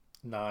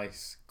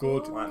 Nice,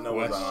 good Right, no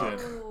one's question.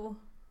 Ooh.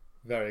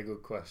 Very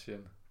good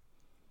question.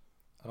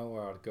 I know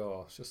where I'd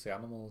go. It's just the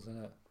animals,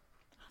 isn't it?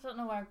 I don't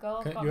know where I'd go.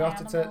 I've got You my have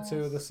to take animals.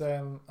 two of the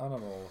same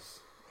animals.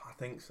 I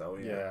think so,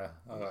 yeah. Yeah.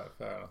 All right.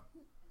 Fair enough.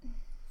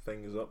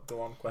 Fingers up,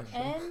 go on,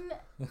 question.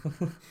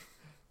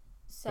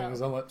 Fingers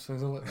So on lips.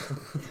 Fingers on lips.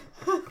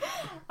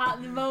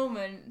 at the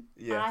moment,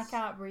 Yes. I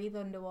can't breathe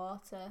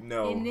underwater.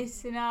 No. In this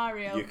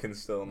scenario, You can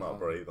still not No.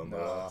 breathe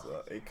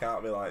underwater. It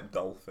can't be like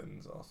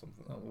dolphins or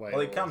something. Not Well,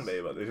 it can whales.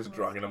 be, but they're just Whales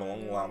dragging them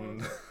can't along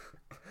be land.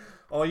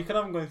 Or you could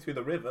have them going through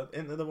the river.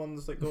 Isn't they the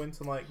ones that go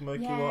into like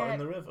murky water in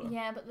the river?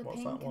 Yeah, but they're What's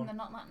pink that one? and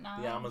they're not that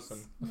nice. Amazon.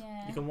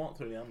 Yeah. You can walk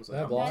through the Amazon.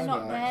 They're They're blind, not.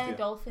 right? They're Yeah.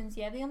 dolphins.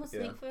 Yeah, they only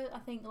sleep Yeah. for I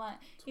think like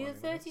 20 either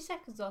 30 minutes.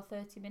 seconds or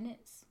 30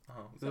 minutes. Oh, So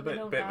there's a they bit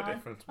don't of a die.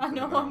 difference. I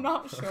know. I'm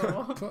not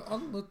sure. But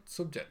on the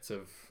subject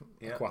of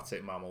Yeah.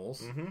 aquatic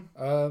mammals, Mm-hmm.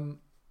 do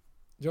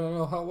you want to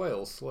know how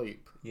whales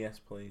sleep?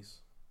 Yes, please.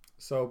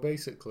 So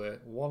basically,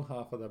 one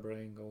half of their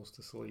brain goes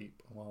to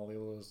sleep while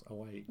the other's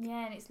awake.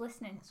 Yeah, and it's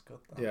listening. That's good.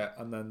 That. Yeah,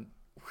 and then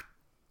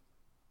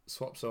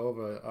swaps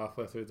over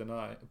halfway through the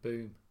night.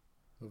 Boom,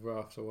 the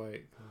other half's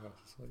awake, the other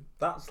half's asleep.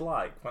 That's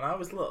like when I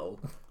was little.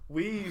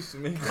 We used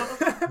me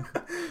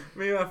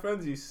and my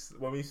friends used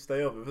when we used to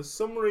stay over. For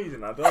some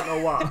reason, I don't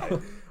know why,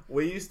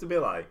 we used to be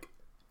like,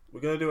 we're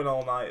gonna do an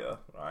all nighter,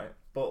 right?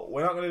 But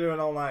we're not gonna do an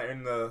all nighter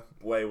in the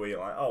way where you're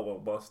like, oh well,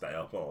 we'll stay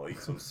up, we'll eat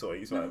some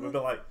sweets, right? We'd be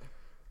like,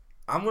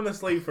 I'm gonna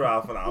sleep for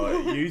half an hour.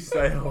 You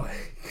stay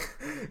awake.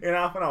 In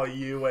half an hour,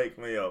 you wake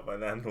me up,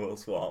 and then we'll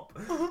swap.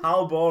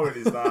 How boring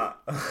is that?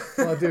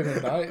 Well, I do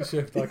a night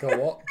shift like a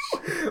watch.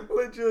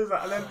 Literally,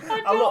 and then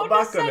I I look don't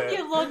back on understand it.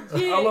 your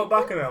logic. I look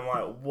back on it. I'm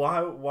like,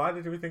 why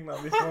did we think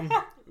that'd be fun?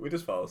 We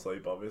just fell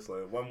asleep,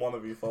 obviously. When one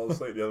of you falls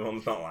asleep, the other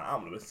one's not like,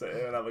 I'm gonna sit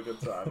here and have a good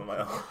time. I'm like,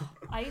 oh.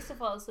 I used to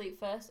fall asleep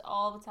first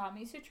all the time. I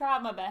used to try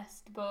my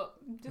best, but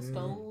I'm just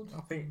old.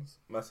 I think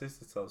my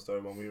sister tells a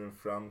story when we were in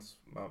France.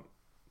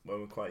 When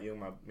we were quite young,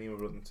 me and my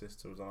brother and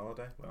sister was on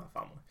holiday with our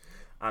family,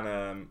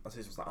 and my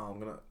sister was like, "Oh,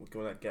 we're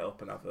gonna get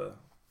up and have a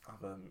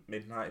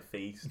midnight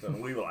feast," and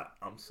we were like,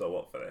 "I'm so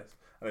up for this,"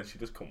 and then she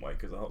just couldn't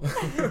wake us up.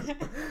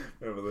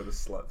 Maybe they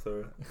just slept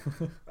through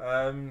it.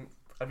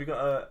 Have you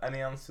got any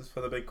answers for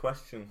the big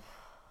question?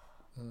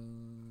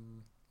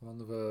 I'm on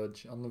the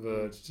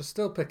verge. Just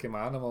still picking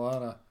my animal,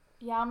 aren't I?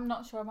 Yeah, I'm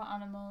not sure about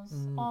animals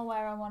or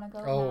where I want to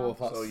go Oh, now.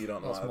 that's, So you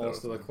don't know that's either,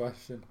 most of the isn't it?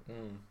 question.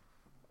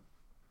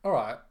 All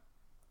right,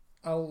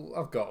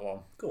 I've got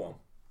one. Go on.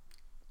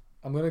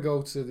 I'm gonna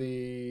go to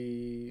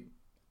the.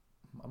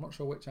 I'm not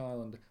sure which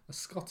island. A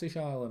Scottish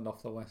island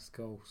off the west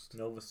coast.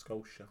 Nova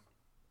Scotia.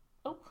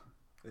 Oh.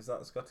 Is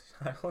that a Scottish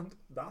island?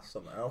 That's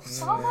something else.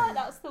 Sounds like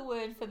that's the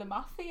word for the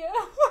mafia.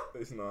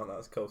 It's not.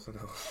 That's close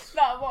enough.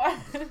 That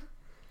one.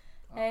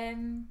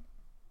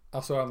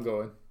 That's where I'm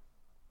going.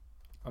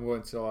 I'm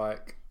going to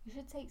like. You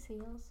should take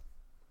seals.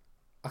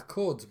 I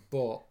could,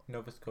 but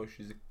Nova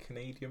Scotia is a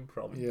Canadian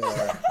province.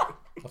 yeah,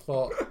 I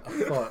thought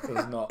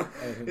there's not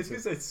anything. It's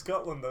because it's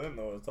Scotland. I didn't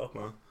know what I was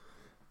talking about.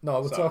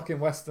 No, we're Sorry. talking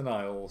Western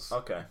Isles.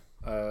 Okay.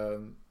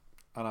 And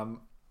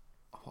I'm.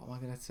 What am I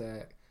going to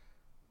take?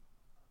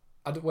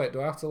 Wait,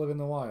 do I have to live in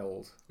the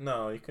wild?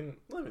 No, you can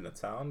live in a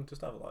town.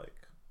 Just have like.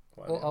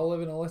 Well, I'll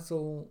live in a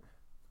little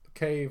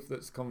cave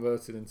that's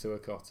converted into a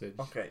cottage.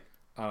 Okay.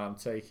 And I'm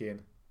taking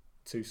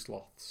 2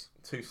 sloths.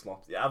 2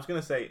 sloths. Yeah, I was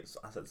gonna say.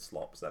 I said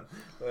slops then.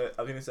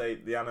 I was gonna say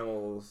the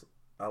animals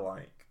are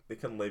like they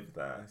can live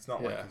there. It's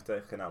not like Yeah. if you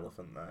take an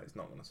elephant there, it's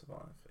not gonna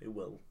survive. It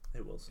will.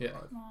 It will survive.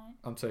 Yeah. Right.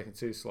 I'm taking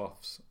 2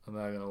 sloths, and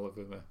they're going to live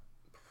with me.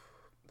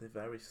 They're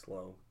very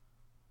slow.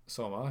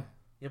 So am I.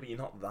 Yeah, but you're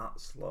not that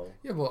slow.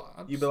 Yeah,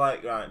 but You'd be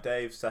like, right,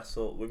 Dave,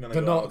 Cecil, we're gonna.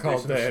 they're go out not and do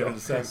called some Dave shopping.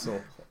 and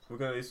Cecil. We're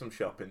gonna do some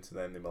shopping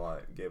today, and they'd be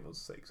like, give us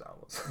 6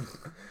 hours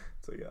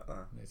to get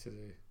there. I need to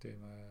do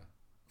my.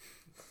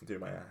 Do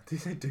my hair. Did you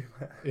say do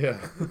my hair?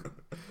 Yeah.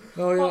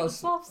 No, yeah. What the that's-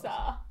 sloths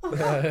are?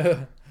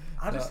 yeah.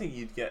 I just think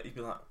you'd be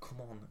like,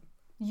 come on.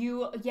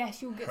 You'll get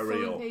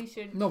Hurry so up.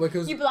 impatient. No,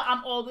 because You'd be like,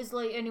 I'm always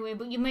late anyway,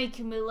 but you're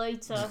making me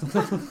later.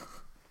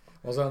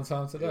 was I on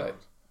time today?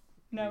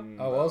 No.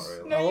 I was. Not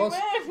really. No, I you was.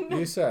 weren't.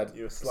 You said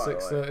You were slightly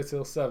 6:30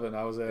 till 7.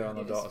 I was there on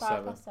the It dot was at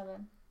 7.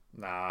 7:05.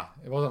 Nah,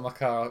 it wasn't my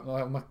car.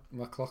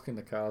 My clock in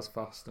the car's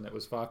fast, and it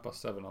was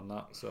 7:05 on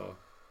that. So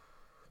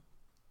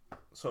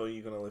So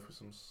you're gonna live with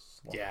some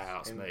sloths? yeah,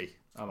 that's in me.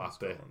 I'm happy.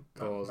 Scotland?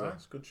 Cosy.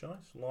 Nice, good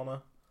choice,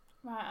 Lorna.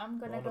 Right, I'm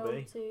gonna Wanna go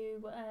be?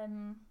 to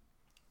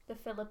the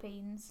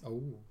Philippines,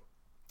 Oh,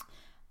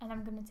 and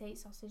I'm gonna take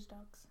sausage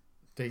dogs.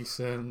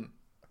 decent.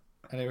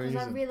 Any Because I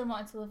reason? really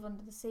wanted to live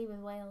under the sea with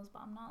whales,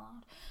 but I'm not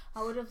allowed.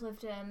 I would have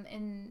lived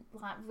in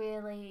like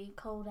really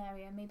cold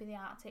area, maybe the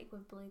Arctic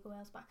with beluga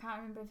whales, but I can't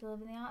remember if they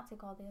live in the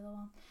Arctic or the other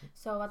one.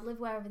 So I'd live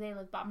wherever they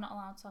live, but I'm not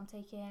allowed. So I'm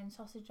taking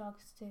sausage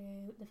dogs to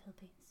the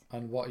Philippines.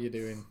 And what are you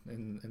doing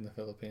in the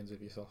Philippines with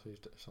your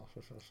sausage?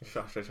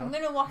 I'm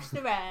gonna wash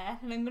their hair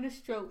and I'm gonna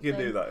stroke You them.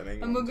 can do that in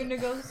England. And we're gonna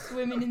go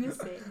swimming in the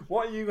sea.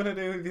 What are you gonna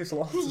do with your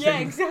sloths? Yeah,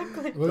 in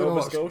exactly. We're gonna Nova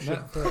watch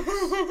Scotia.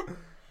 Netflix.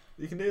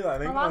 You can do that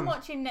in Well, England. I'm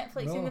watching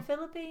Netflix in No. the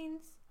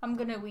Philippines. I'm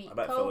gonna eat I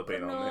bet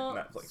Filipino on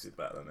coconuts. Netflix is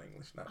better than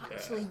English Netflix.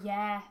 Actually,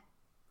 yeah.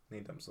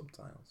 Need them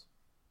subtitles.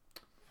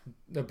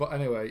 No, but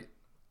anyway,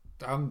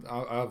 I've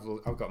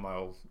got my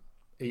old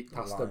eat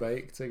pasta Life.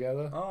 bake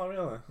together, Oh,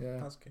 really? Yeah.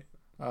 That's cute.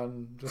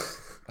 and just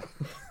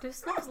Do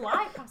sloths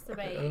like pasta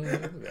bake?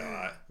 it'll be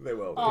alright. They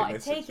will. Oh, in it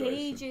this take situation.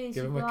 ages.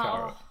 Give You'd 'em be a like,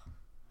 carrot. oh.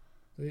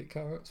 Do they eat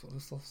carrots? What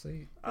does sloths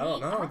eat? I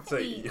don't know. I I'd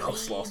say think your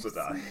sloths would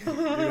die. You're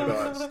gonna be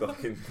like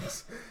stuck in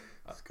this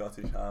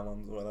Scottish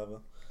Highlands or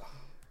whatever.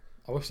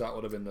 I wish that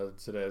would have been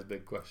today's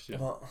big question.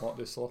 What? What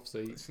do sloths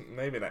eat?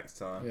 Maybe next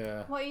time.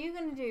 Yeah. What are you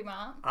gonna do,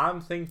 Matt?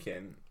 I'm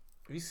thinking.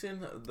 Have you seen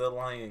The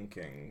Lion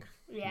King?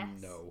 Yes.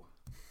 No.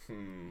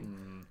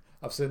 Hmm.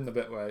 I've seen the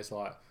bit where it's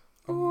like,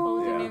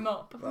 Holding Yeah. him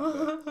up.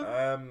 That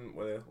bit.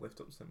 Where they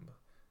lift up Simba.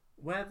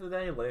 Where do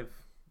they live?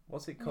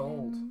 What's it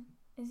called?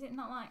 Is it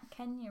not like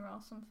Kenya or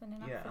something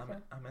in Yeah,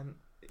 Africa? I meant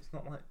it's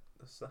not like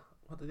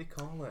what do they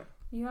call it?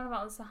 You're on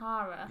about the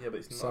Sahara? Yeah, but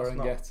it's not.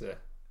 Serengeti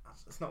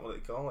It's not what they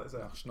call it, is it?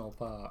 National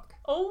Park.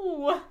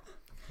 Oh,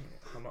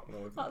 I'm not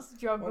gonna look. that's One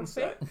geography.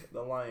 sec.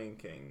 The Lion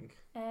King.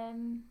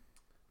 Um,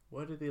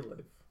 Where do they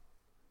live?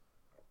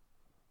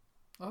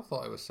 I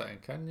thought it was set in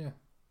Kenya.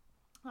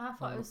 I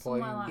thought On it was the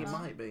somewhere plains. like It that.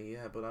 might be,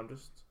 yeah, but I'm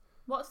just.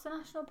 What's the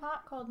national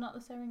park called? Not the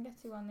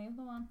Serengeti one, the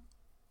other one.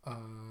 I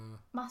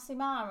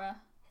Masimara.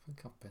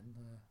 think I've been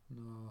there.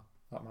 No,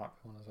 that might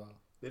be one as well.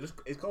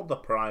 It's called the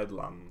Pride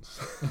Lands.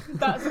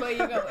 That's where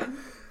you're going.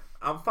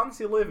 I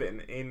fancy living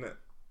in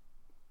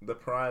the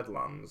Pride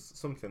Lands,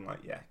 something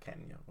like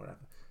Kenya, wherever,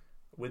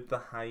 with the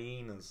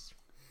hyenas.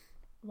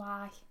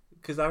 Why?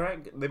 Because I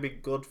reckon they'd be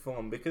good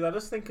fun. Because I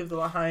just think of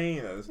the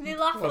hyenas They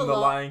laugh a from the lot.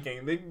 Lion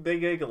King. They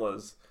giggle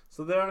us,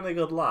 so they're having a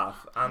good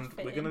laugh, and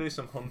Fitting. we're gonna do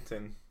some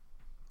hunting.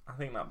 I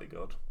think that'd be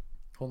good.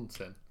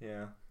 Hunting.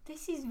 Yeah.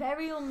 This is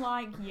very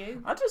unlike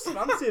you. I just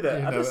fancied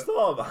it. You I know just it.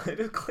 thought about it.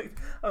 It just clicked.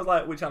 I was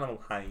like, which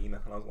animal?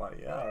 Hyena. And I was like,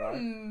 yeah,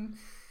 alright.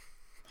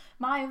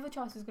 My other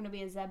choice was going to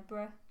be a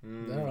zebra.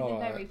 They're They're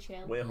alright. very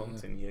chill. We're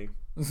hunting you.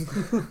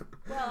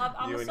 Well,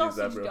 I'm You a and your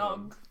sausage zebra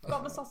dog.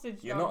 Got my sausage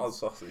You're dog. not a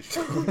sausage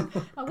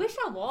dog. I wish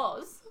I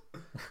was.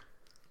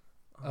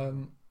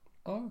 Oh,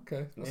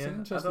 okay. That's Yeah, I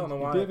interesting. don't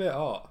know It'd be why. a bit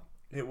hot.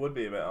 It would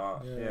be a bit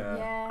hard. Yeah. Yeah.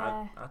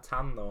 Yeah. I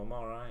tan though. I'm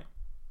alright.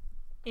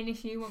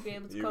 Innis, you won't be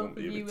able to You cope won't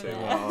with be you able with to.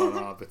 it. Oh,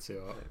 no, a bit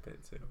too hot. A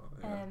bit too hot.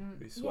 Yeah.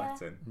 Be yeah.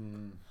 sweating.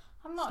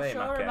 I'm not Stay in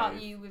my sure about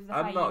cave. you with the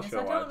I'm hyenas. not sure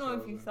I don't why know I if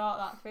chose you it. thought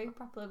that through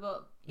properly,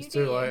 but you It's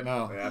too did. late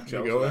now. Yeah, I've You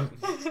chosen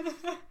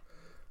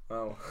going?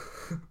 Well,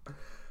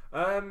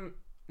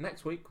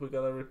 next week we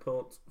got a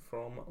report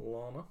from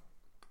Lorna.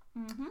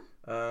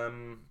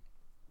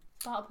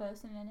 Start a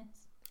person,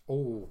 Innis.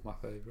 Oh, my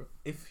favourite.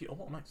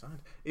 I'm excited.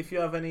 If you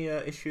have any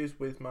issues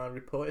with my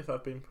report, if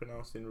I've been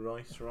pronouncing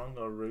Royce wrong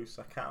or Roos,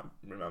 I can't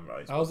remember how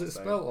it's How's supposed it to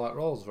say. spelled? Like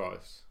Rolls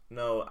Royce?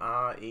 No,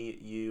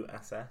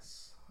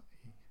 Reuss.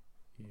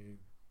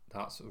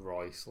 That's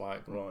Royce,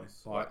 like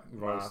Royce. Like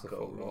Royce the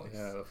Marco football. Royce.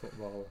 Yeah, the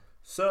footballer.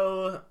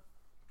 So,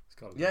 It's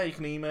gotta be. yeah, you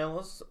can email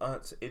us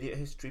at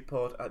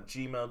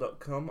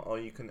idiothistorypod@gmail.com, or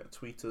you can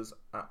tweet us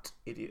at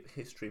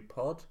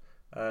idiothistorypod.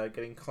 Get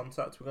in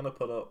contact. We're going to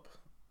put up,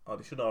 or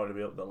they should already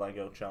be up, the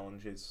Lego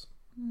challenges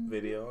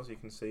videos. You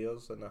can see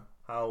us and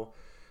how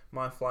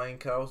my flying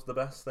cow's the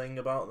best thing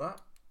about that.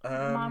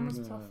 Mine was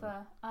Yeah.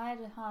 tougher. I had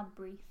a hard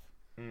brief.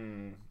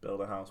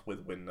 Build a house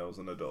with windows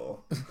and a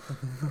door. You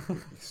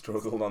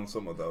struggled on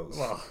some of those.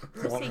 Well,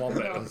 one Secret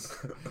bit door.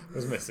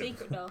 was missing.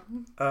 Secret door.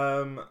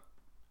 I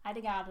I had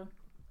a garden.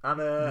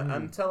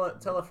 and tell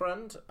a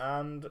friend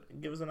and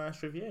give us a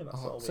nice review. That's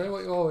all. Say we what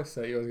ask. you always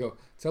say. You always go,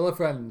 tell a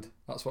friend.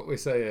 That's what we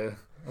say here.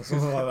 Or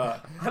something like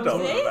that. I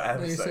don't See? remember No,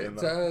 ever you say, saying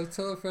that.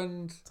 tell a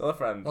friend. Tell a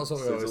friend. That's what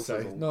we Sizzle, always say.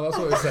 sizzle. No, that's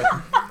what we say.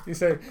 You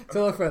say,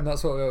 tell a friend.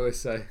 That's what we always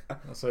say.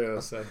 That's what we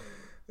always say.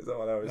 Is that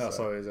what I always That's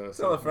say? what we always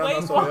say. Tell a friend. Wait,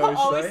 That's what we what?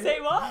 always say.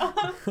 what?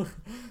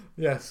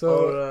 Yeah,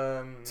 so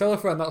Or tell a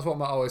friend. That's what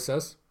Matt always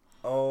says.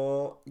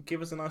 or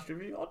give us a nice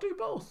review, or do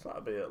both.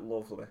 That'd be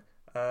lovely.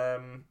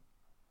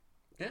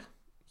 Yeah.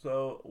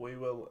 So we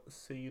will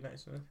see you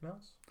next. Anything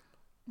else?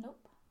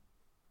 Nope.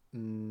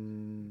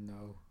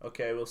 No.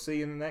 Okay, we'll see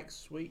you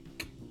next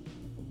week.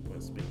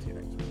 We'll speak to you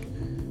next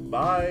week.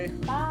 Bye.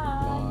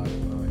 Bye.